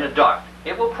and a dart.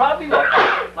 It will probably look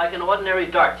like an ordinary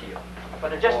dart to you.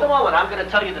 But in just a moment, I'm going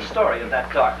to tell you the story of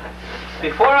that dart.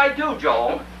 Before I do,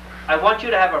 Joel, I want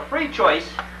you to have a free choice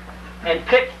and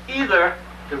pick either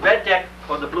the red deck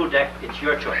or the blue deck. It's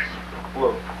your choice.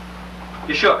 Blue.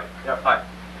 You sure? Yep. All right.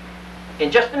 In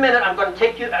just a minute, I'm going to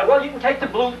take you... well, you can take the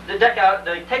deck out,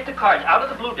 take the cards out of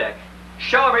the blue deck,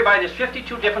 show everybody there's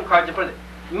 52 different cards in front of it.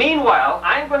 Meanwhile,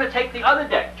 I'm going to take the other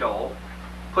deck, Joel,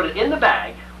 put it in the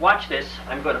bag. Watch this.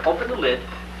 I'm going to open the lid.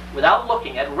 Without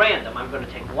looking, at random, I'm going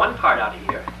to take one card out of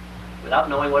here, without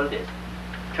knowing what it is.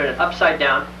 Turn it upside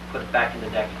down, put it back in the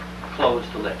deck, close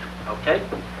the lid. Okay?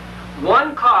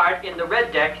 One card in the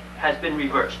red deck has been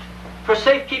reversed. For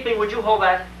safekeeping, would you hold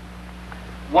that?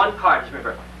 One card is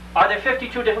reversed. Are there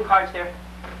 52 different cards there?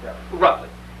 Yeah. Roughly.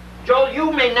 Joel,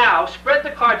 you may now spread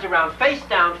the cards around face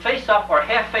down, face up, or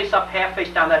half face up, half face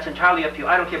down. That's entirely up to you.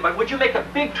 I don't care. But would you make a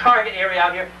big target area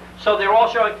out here so they're all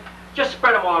showing? Just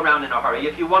spread them all around in a hurry.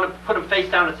 If you want to put them face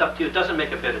down, it's up to you. It doesn't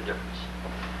make a bit of difference.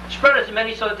 Spread as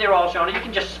many so that they're all shown. You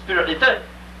can just spread it.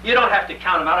 You don't have to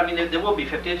count them out. I mean, there will be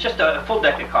 50. It's just a full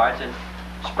deck of cards, and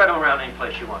spread them around any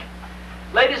place you want.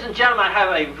 Ladies and gentlemen, I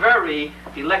have a very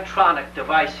electronic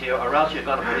device here, or else you're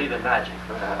going to believe in magic.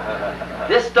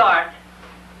 This dart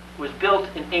was built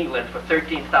in England for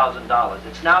 $13,000.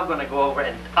 It's now going to go over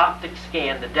and optic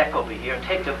scan the deck over here and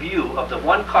take a view of the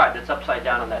one card that's upside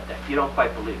down on that deck. You don't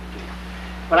quite believe it, do you?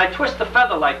 When I twist the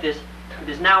feather like this, it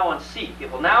is now on seek.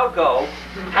 It will now go,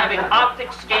 having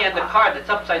optic scanned the card that's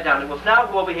upside down, it will now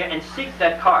go over here and seek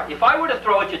that card. If I were to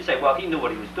throw it, you'd say, well, he knew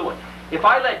what he was doing. If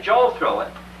I let Joel throw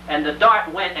it, and the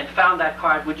dart went and found that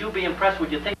card, would you be impressed?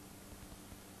 Would you think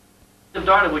it's a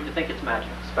dart, or would you think it's magic?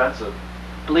 Expensive.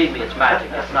 Believe me, it's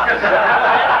magic. It's not.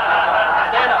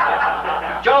 Stand up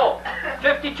here. Joel,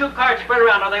 52 cards spread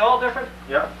around. Are they all different?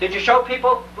 Yeah. Did you show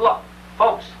people? Look,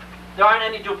 folks, there aren't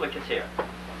any duplicates here.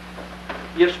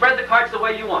 You've spread the cards the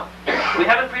way you want. We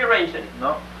haven't prearranged any.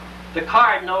 No. The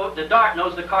dart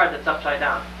knows the card that's upside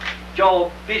down.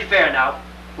 Joel, be fair now.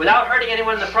 Without hurting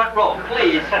anyone in the front row,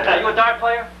 please. Are you a dart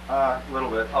player? A little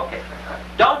bit. Okay.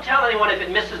 Don't tell anyone if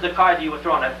it misses the card that you were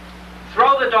throwing at.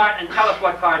 Throw the dart and tell us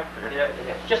what card it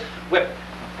is. Just whip it.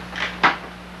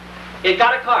 It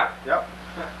got a card. Yep.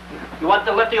 You want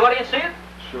to let the audience see it?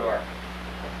 Sure.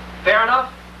 Fair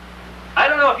enough? I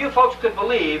don't know if you folks could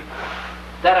believe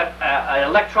that an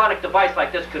electronic device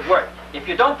like this could work. If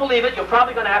you don't believe it, you're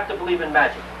probably going to have to believe in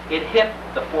magic. It hit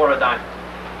the 4 of diamonds.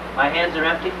 My hands are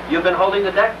empty. You've been holding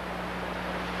the deck?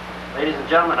 Ladies and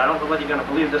gentlemen, I don't know whether you're going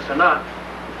to believe this or not.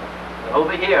 But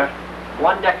over here,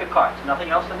 one deck of cards. Nothing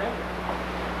else in there?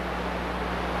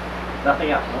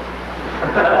 Nothing else.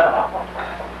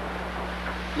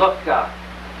 Look,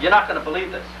 you're not going to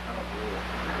believe this.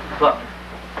 Look,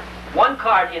 one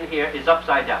card in here is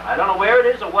upside down. I don't know where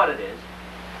it is or what it is,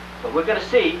 but we're going to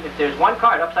see if there's one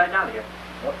card upside down here.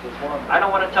 Yep, there's one. I don't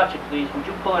want to touch it, please. Would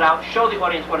you pull it out? Show the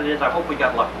audience what it is. I hope we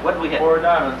got lucky. What did we hit? 4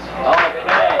 diamonds. Okay.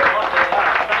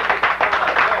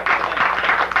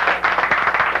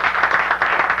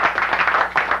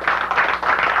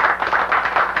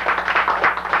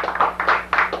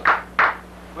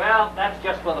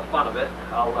 of it.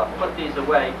 I'll put these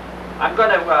away. I'm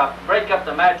going to break up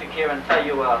the magic here and tell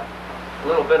you a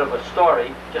little bit of a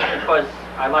story, just because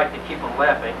I like to keep them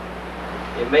laughing.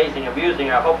 The amazing,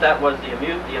 amusing. I hope that was the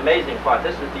amazing part.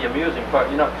 This is the amusing part.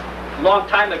 You know, a long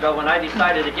time ago when I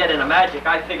decided to get into magic,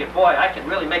 I figured, boy, I could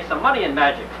really make some money in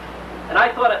magic. And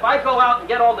I thought if I go out and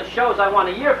get all the shows I want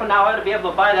a year from now, I ought to be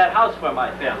able to buy that house for my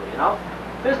family, you know?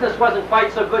 Business wasn't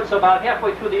quite so good, so about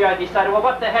halfway through the year I decided, well,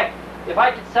 what the heck? If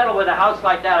I could settle with a house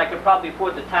like that, I could probably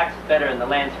afford the taxes better and the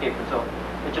landscape and so on.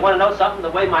 But you want to know something? The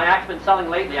way my act's been selling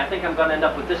lately, I think I'm going to end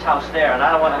up with this house there, and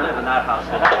I don't want to live in that house.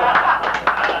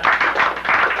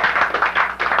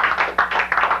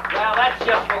 Well, that's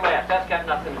just for laughs. That's got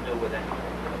nothing to do with it.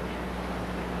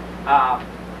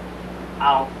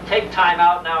 I'll take time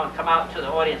out now and come out to the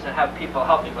audience and have people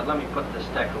help me, but let me put this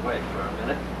deck away for a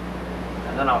minute.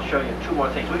 And then I'll show you two more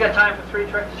things. We got time for 3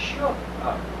 tricks? Sure.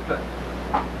 Oh, good.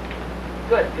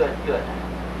 Good.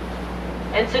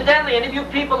 Incidentally, any of you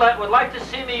people that would like to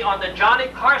see me on the Johnny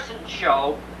Carson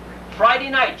show, Friday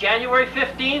night, January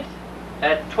 15th,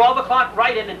 at 12 o'clock,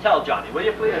 write in and tell Johnny, will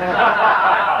you please?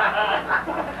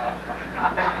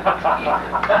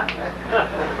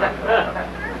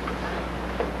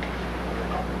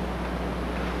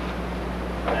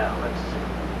 Now, let's see.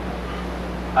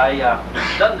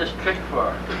 I've done this trick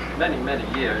for many, many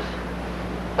years.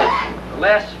 The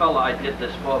last fellow I did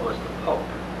this for was the Pope.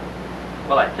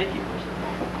 Well, I think he was the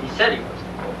Pope. He said he was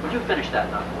the Pope. Would you finish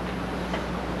that now?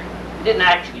 He didn't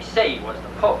actually say he was the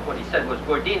Pope. What he said was,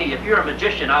 Gordini, if you're a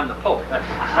magician, I'm the Pope.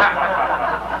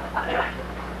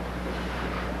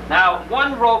 Now,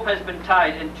 one rope has been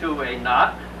tied into a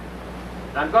knot.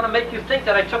 And I'm going to make you think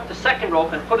that I took the second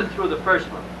rope and put it through the first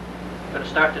one. I'm going to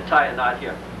start to tie a knot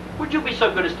here. Would you be so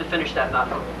good as to finish that knot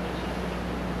for me?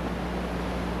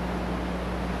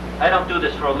 I don't do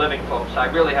this for a living, folks. I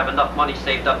really have enough money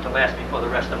saved up to last me for the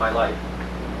rest of my life.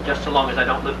 Just so long as I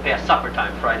don't live past supper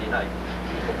time Friday night.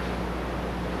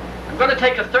 I'm going to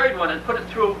take a third one and put it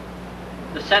through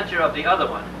the center of the other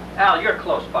one. Al, you're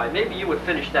close by. Maybe you would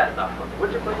finish that knot for me.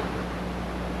 Would you please?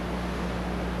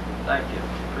 Thank you.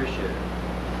 Appreciate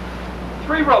it.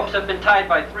 3 ropes have been tied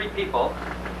by 3 people.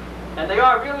 And they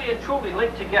are really and truly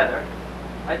linked together.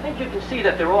 I think you can see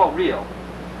that they're all real.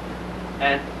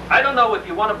 And I don't know if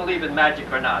you want to believe in magic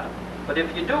or not, but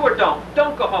if you do or don't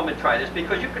go home and try this,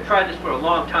 because you can try this for a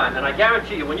long time, and I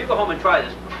guarantee you, when you go home and try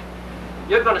this,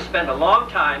 you're going to spend a long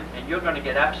time, and you're going to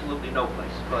get absolutely no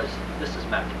place, because this is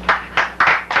magic.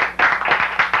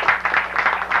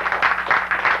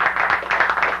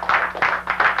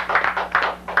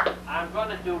 I'm going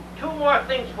to do 2 more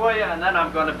things for you, and then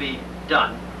I'm going to be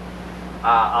done.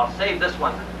 I'll save this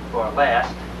one for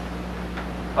last.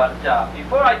 But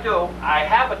before I do, I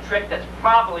have a trick that's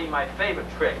probably my favorite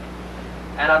trick.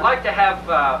 And I'd like to have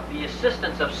the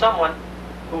assistance of someone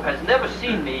who has never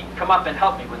seen me come up and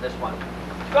help me with this one.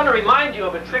 It's going to remind you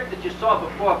of a trick that you saw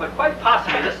before, but quite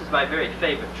possibly this is my very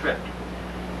favorite trick.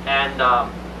 And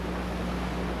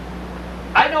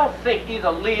I don't think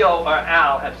either Leo or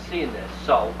Al have seen this.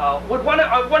 So, would one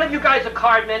of you guys a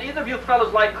card man? Either of you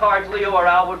fellows like cards, Leo or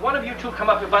Al? Would one of you two come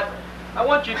up here? But I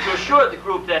want you to assure the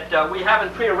group that we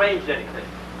haven't prearranged anything.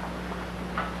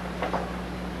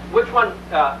 Which one?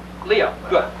 Leo.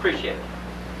 Good. Appreciate it.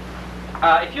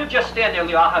 If you just stand there,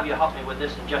 Leo, I'll have you help me with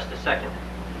this in just a second.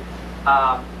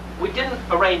 We didn't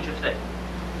arrange a thing.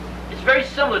 It's very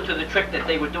similar to the trick that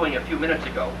they were doing a few minutes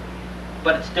ago,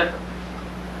 but it's different.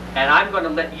 And I'm going to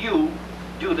let you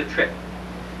do the trick.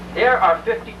 There are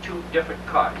 52 different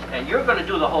cards, and you're going to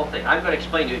do the whole thing. I'm going to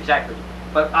explain to you exactly.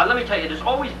 But let me tell you, it has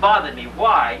always bothered me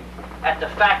why, at the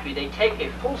factory, they take a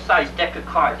full-size deck of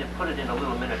cards and put it in a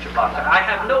little miniature box. I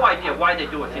have no idea why they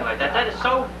do a thing like that. That is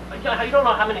so... You don't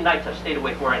know how many nights I've stayed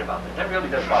awake worrying about that. That really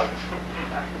does bother me.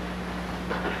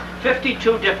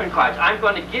 52 different cards. I'm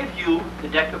going to give you the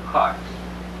deck of cards.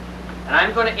 And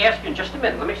I'm going to ask you in just a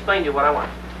minute. Let me explain to you what I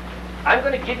want. I'm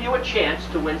going to give you a chance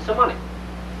to win some money.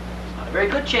 It's not a very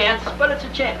good chance, but it's a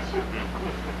chance.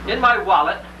 In my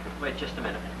wallet... Wait just a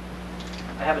minute.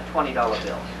 I have a $20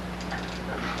 bill.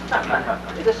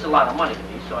 This is a lot of money to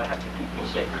me, so I have to keep these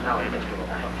safe. Now I think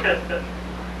okay.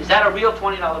 Is that a real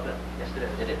 $20 bill? Yes, it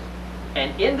is. It is.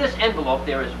 And in this envelope,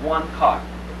 there is one card.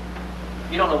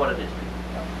 You don't know what it is,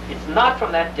 do you? It's not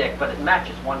from that deck, but it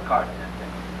matches one card in that deck.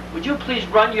 Would you please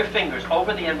run your fingers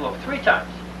over the envelope 3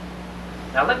 times?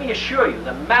 Now let me assure you,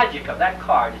 the magic of that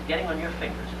card is getting on your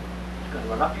fingers. It's going to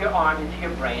run up your arm into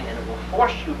your brain, and it will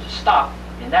force you to stop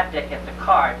in that deck at the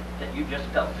card that you just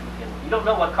felt through the envelope. You don't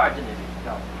know what card's in there.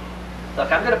 No.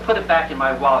 Look, I'm going to put it back in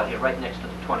my wallet here, right next to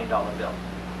the $20 bill.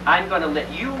 I'm going to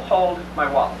let you hold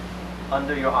my wallet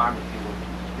under your arm if you will.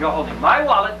 You're holding my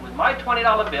wallet with my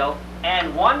 $20 bill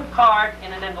and one card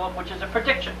in an envelope, which is a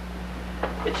prediction.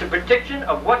 It's a prediction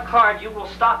of what card you will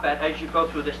stop at as you go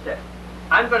through this deck.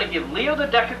 I'm going to give Leo the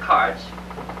deck of cards.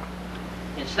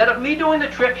 Instead of me doing the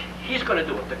trick, he's going to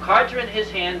do it. The cards are in his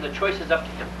hand. The choice is up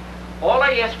to him. All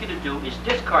I ask you to do is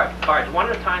discard cards one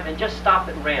at a time and just stop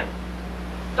at random.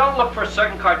 Don't look for a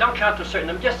certain card. Don't count to a certain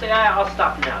number. Just say, I'll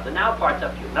stop now. The now part's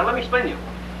up to you. Now let me explain to you.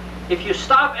 If you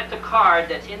stop at the card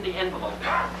that's in the envelope,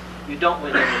 you don't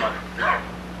win any money.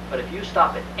 But if you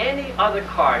stop at any other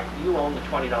card, you own the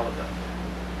 $20 bill.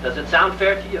 Does it sound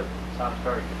fair to you? Sounds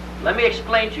very good. Let me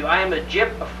explain to you. I am a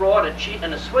gyp, a fraud, a cheat,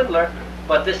 and a swindler,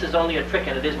 but this is only a trick,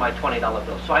 and it is my $20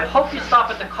 bill. So I hope you stop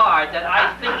at the card that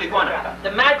I think you're going to.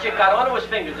 The magic got onto his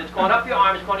fingers. It's going up your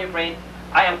arm. It's going to your brain.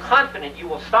 I am confident you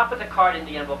will stop at the card in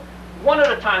the envelope. One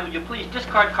at a time, will you please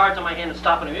discard cards on my hand and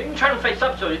stop them. You can turn them face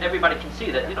up so everybody can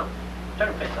see that, turn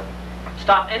them face up.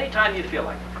 Stop anytime you feel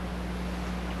like it.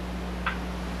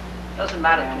 Doesn't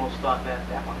matter. And we'll stop at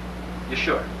that one. You're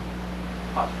sure?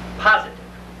 Positive.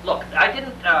 Look, I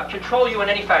didn't control you in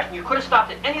any fashion. You could have stopped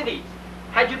at any of these.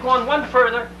 Had you gone one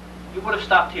further, you would have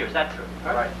stopped here. Is that true?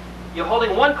 Right. You're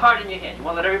holding one card in your hand. You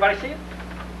want to let everybody see it?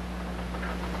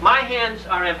 My hands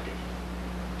are empty.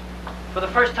 For the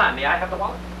first time, may I have the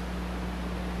wallet?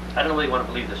 I don't really want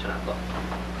to believe this or not. Look.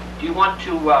 Do you want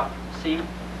to see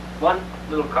one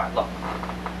little card? Look.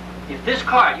 If this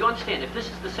card, you understand, if this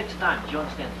is the 6th time, you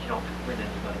understand that you don't win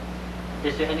anybody.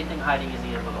 Is there anything hiding in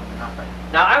the envelope? Not right.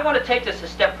 Now, I want to take this a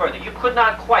step further. You could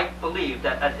not quite believe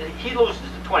that he loses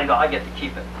the $20, I get to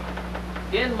keep it.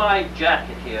 In my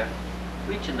jacket here,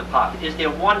 reach in the pocket. Is there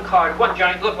one card, one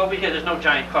giant, look over here, there's no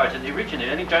giant cards in there. Reach in there.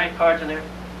 Any giant cards in there?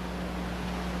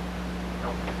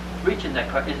 No. Reach in that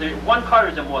card. Is there one card or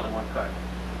is there more than one card?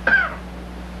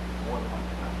 More than one.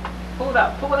 Pull it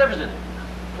out. Pull whatever's in there.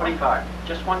 One card.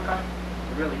 Just one card?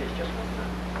 It really is just one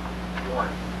card. One.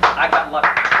 I got lucky.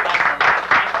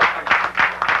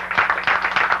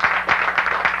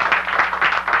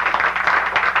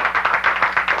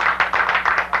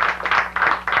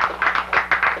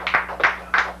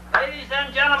 Ladies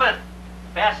and gentlemen,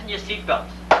 fasten your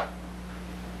seatbelts.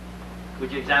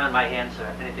 Would you examine my hands,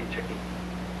 sir? Anything tricky?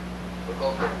 Look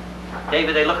okay.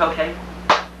 David, they look okay?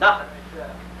 Nothing.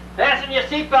 Fasten your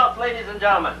seatbelts, ladies and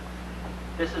gentlemen.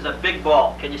 This is a big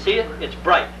ball. Can you see it? It's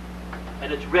bright.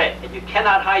 And it's red. And you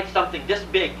cannot hide something this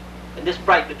big and this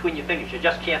bright between your fingers. You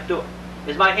just can't do it.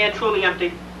 Is my hand truly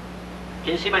empty?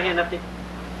 Can you see my hand empty?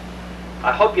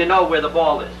 I hope you know where the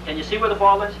ball is. Can you see where the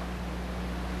ball is?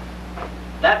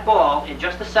 That ball, in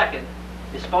just a second,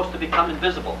 is supposed to become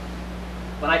invisible.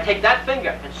 When I take that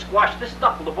finger and squash this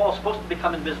knuckle, the ball's supposed to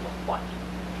become invisible. Watch.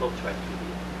 Floats right through the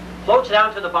air. Floats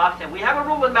down to the box, and we have a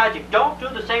rule in magic. Don't do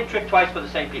the same trick twice for the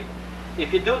same people.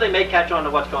 If you do, they may catch on to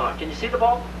what's going on. Can you see the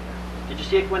ball? Did you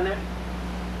see it go in there?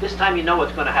 This time you know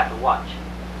what's going to happen. Watch.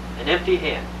 An empty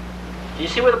hand. Do you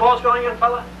see where the ball's going in,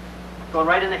 fella? Going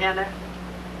right in the hand there?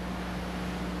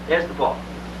 There's the ball.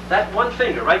 That one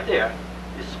finger right there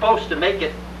is supposed to make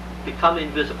it become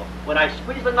invisible. When I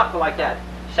squeeze the knuckle like that,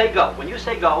 say go. When you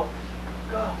say go,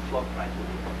 go. Float right through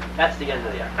the air. That's the end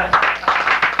of the act.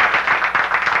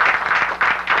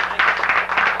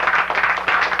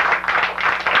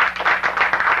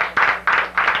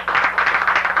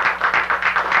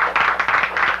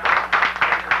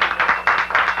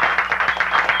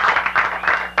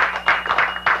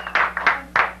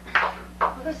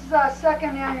 This is our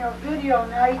second annual video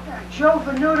night. Joe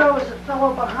Venuto is the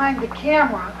fellow behind the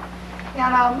camera.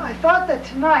 And I thought that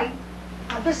tonight,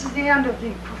 this is the end of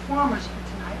the performance for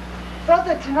tonight. I thought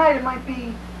that tonight it might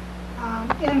be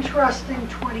interesting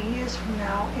 20 years from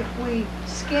now if we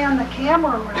scan the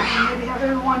camera around and maybe have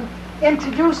everyone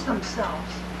introduce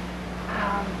themselves.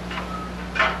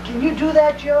 Can you do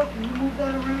that, Joe? Can you move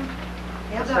that around?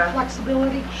 You have that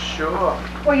flexibility? Sure.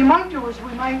 What you might do is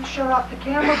we might shut off the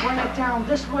camera, bring it down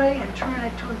this way, and turn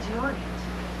it towards the audience.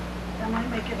 That might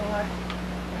make it a lot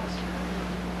faster.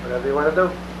 Whatever you want to do.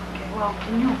 Okay, well,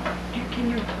 can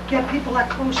you get people that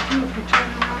close to you if you turn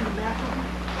around and back of them?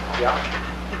 Yeah.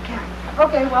 You can.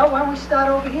 Okay, well, why don't we start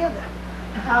over here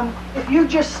then? If you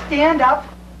just stand up.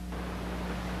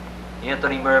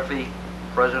 Anthony Murphy,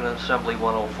 President Assembly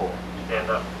 104. Stand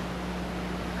up.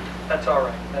 That's all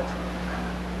right. That's all right.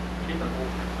 Keep it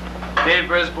moving. Dave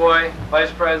Brisboy,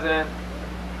 Vice President,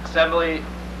 Assembly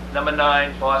Number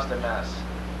 9, Boston, Mass.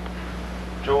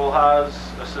 Joel Haas,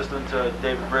 assistant to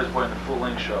David Brisboy in the Full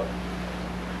Length Show.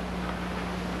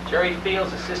 Jerry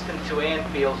Fields, assistant to Ann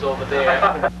Fields over there.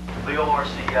 Leo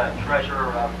Orsi,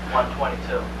 treasurer,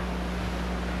 122.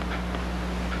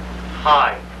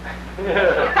 Hi.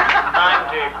 I'm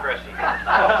Dave Chrissy.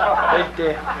 Right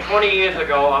there. 20 years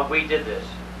ago, we did this.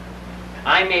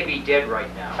 I may be dead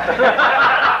right now.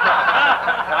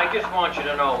 I just want you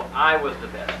to know I was the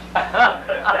best.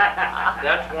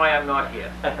 That's why I'm not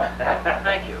here.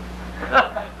 Thank you.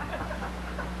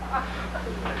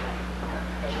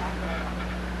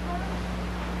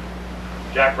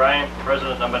 Jack Bryan,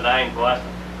 President number 9,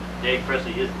 Boston. Dave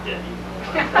Chrissy is dead.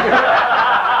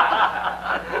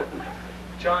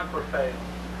 John Perfeo.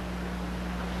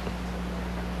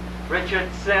 Richard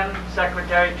Sim,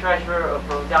 Secretary Treasurer of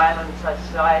Rhode Island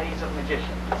Societies of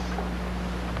Magicians.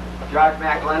 George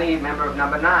McLenny, member of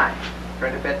number 9,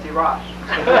 friend of Betsy Ross.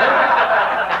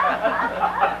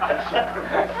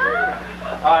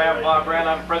 Hi, I'm Bob Brand.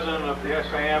 I'm president of the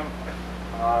SAM,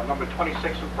 number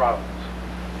 26 in Providence.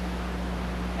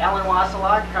 Alan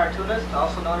Wasselot, cartoonist,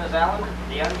 also known as Alan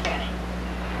the Uncanny.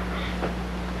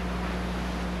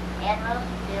 Admiral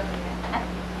Sylvia.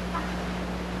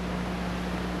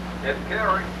 Ed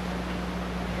Carey.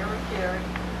 Carey.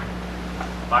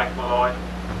 Mike Malloy.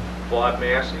 Bob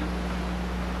Massey.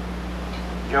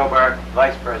 Joe Burke,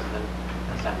 Vice President,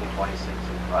 Assembly 26 in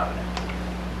Providence.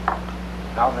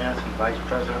 Al Nancy, Vice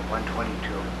President,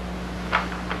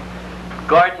 122.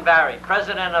 Gordon Barry,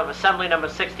 President of Assembly number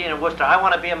 16 in Worcester. I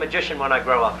want to be a magician when I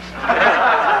grow up.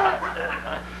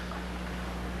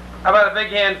 How about a big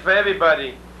hand for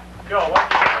everybody? Joe, what?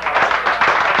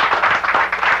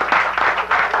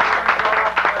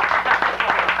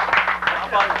 How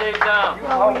about Dave Down?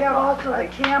 Well, we have also the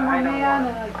cameraman,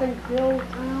 and I think Bill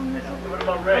Brown is What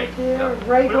about Ray? right there,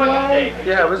 Ray What about you, Delay. Dave?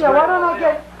 Yeah, it was Yeah, great.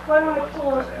 why don't I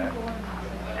pull those people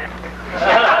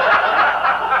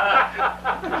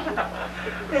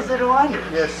in? Is it on?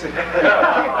 Yes.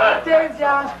 Dave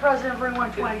Downs, President of Ring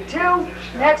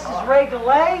 122. Next is Ray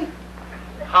Delay.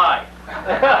 Hi.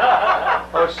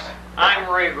 I'm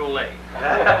Ray Goulet.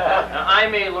 Now, I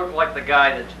may look like the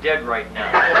guy that's dead right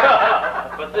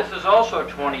now, but this is also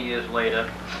 20 years later,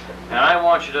 and I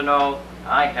want you to know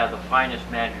I have the finest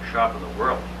magic shop in the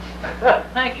world.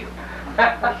 Thank you.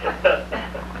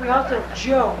 We also have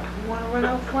Joe. You want to run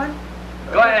out front?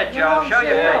 Go ahead, Joe. Show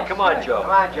your Yeah. face. Come on, Joe.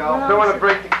 Come on, Joe. Don't want to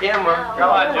break the camera. Come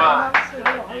on, Joe.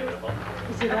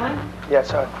 Is it on? Yes,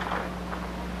 sir.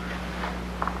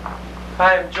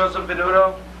 Hi, I'm Joseph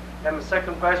Venuto. I'm the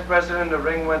second vice president of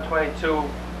Ring 122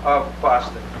 of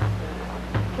Boston.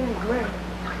 Okay, great.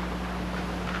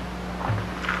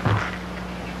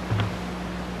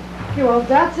 Okay, well,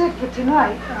 that's it for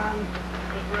tonight.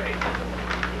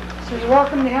 So you're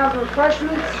welcome to have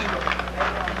refreshments.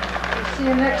 We'll see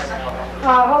you next.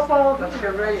 Hope all. Let's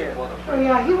get Ray in. Oh,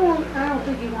 yeah, he won't. I don't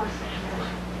think he wants to.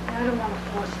 I don't want to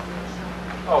force him.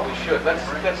 Oh, we should. Let's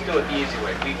do it the easy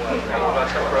way. We want Ray.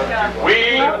 Let's go.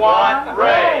 We want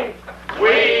Ray.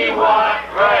 We want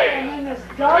Ray. And then there's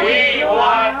Doug. We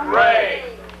want Ray.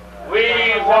 We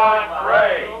want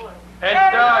Ray. And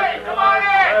Doug. Come on in.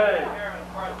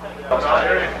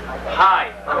 Hi.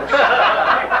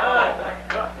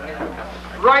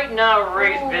 Right now,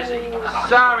 Ray's busy.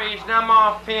 Sorry, he's not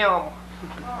on film.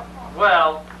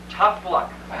 Well, tough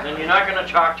luck. Then you're not going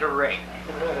to talk to Ray.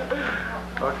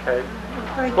 Okay.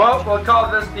 Thank you. Well, we'll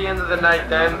call this the end of the night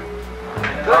then.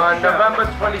 On November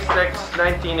 26,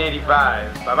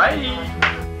 1985. Bye-bye.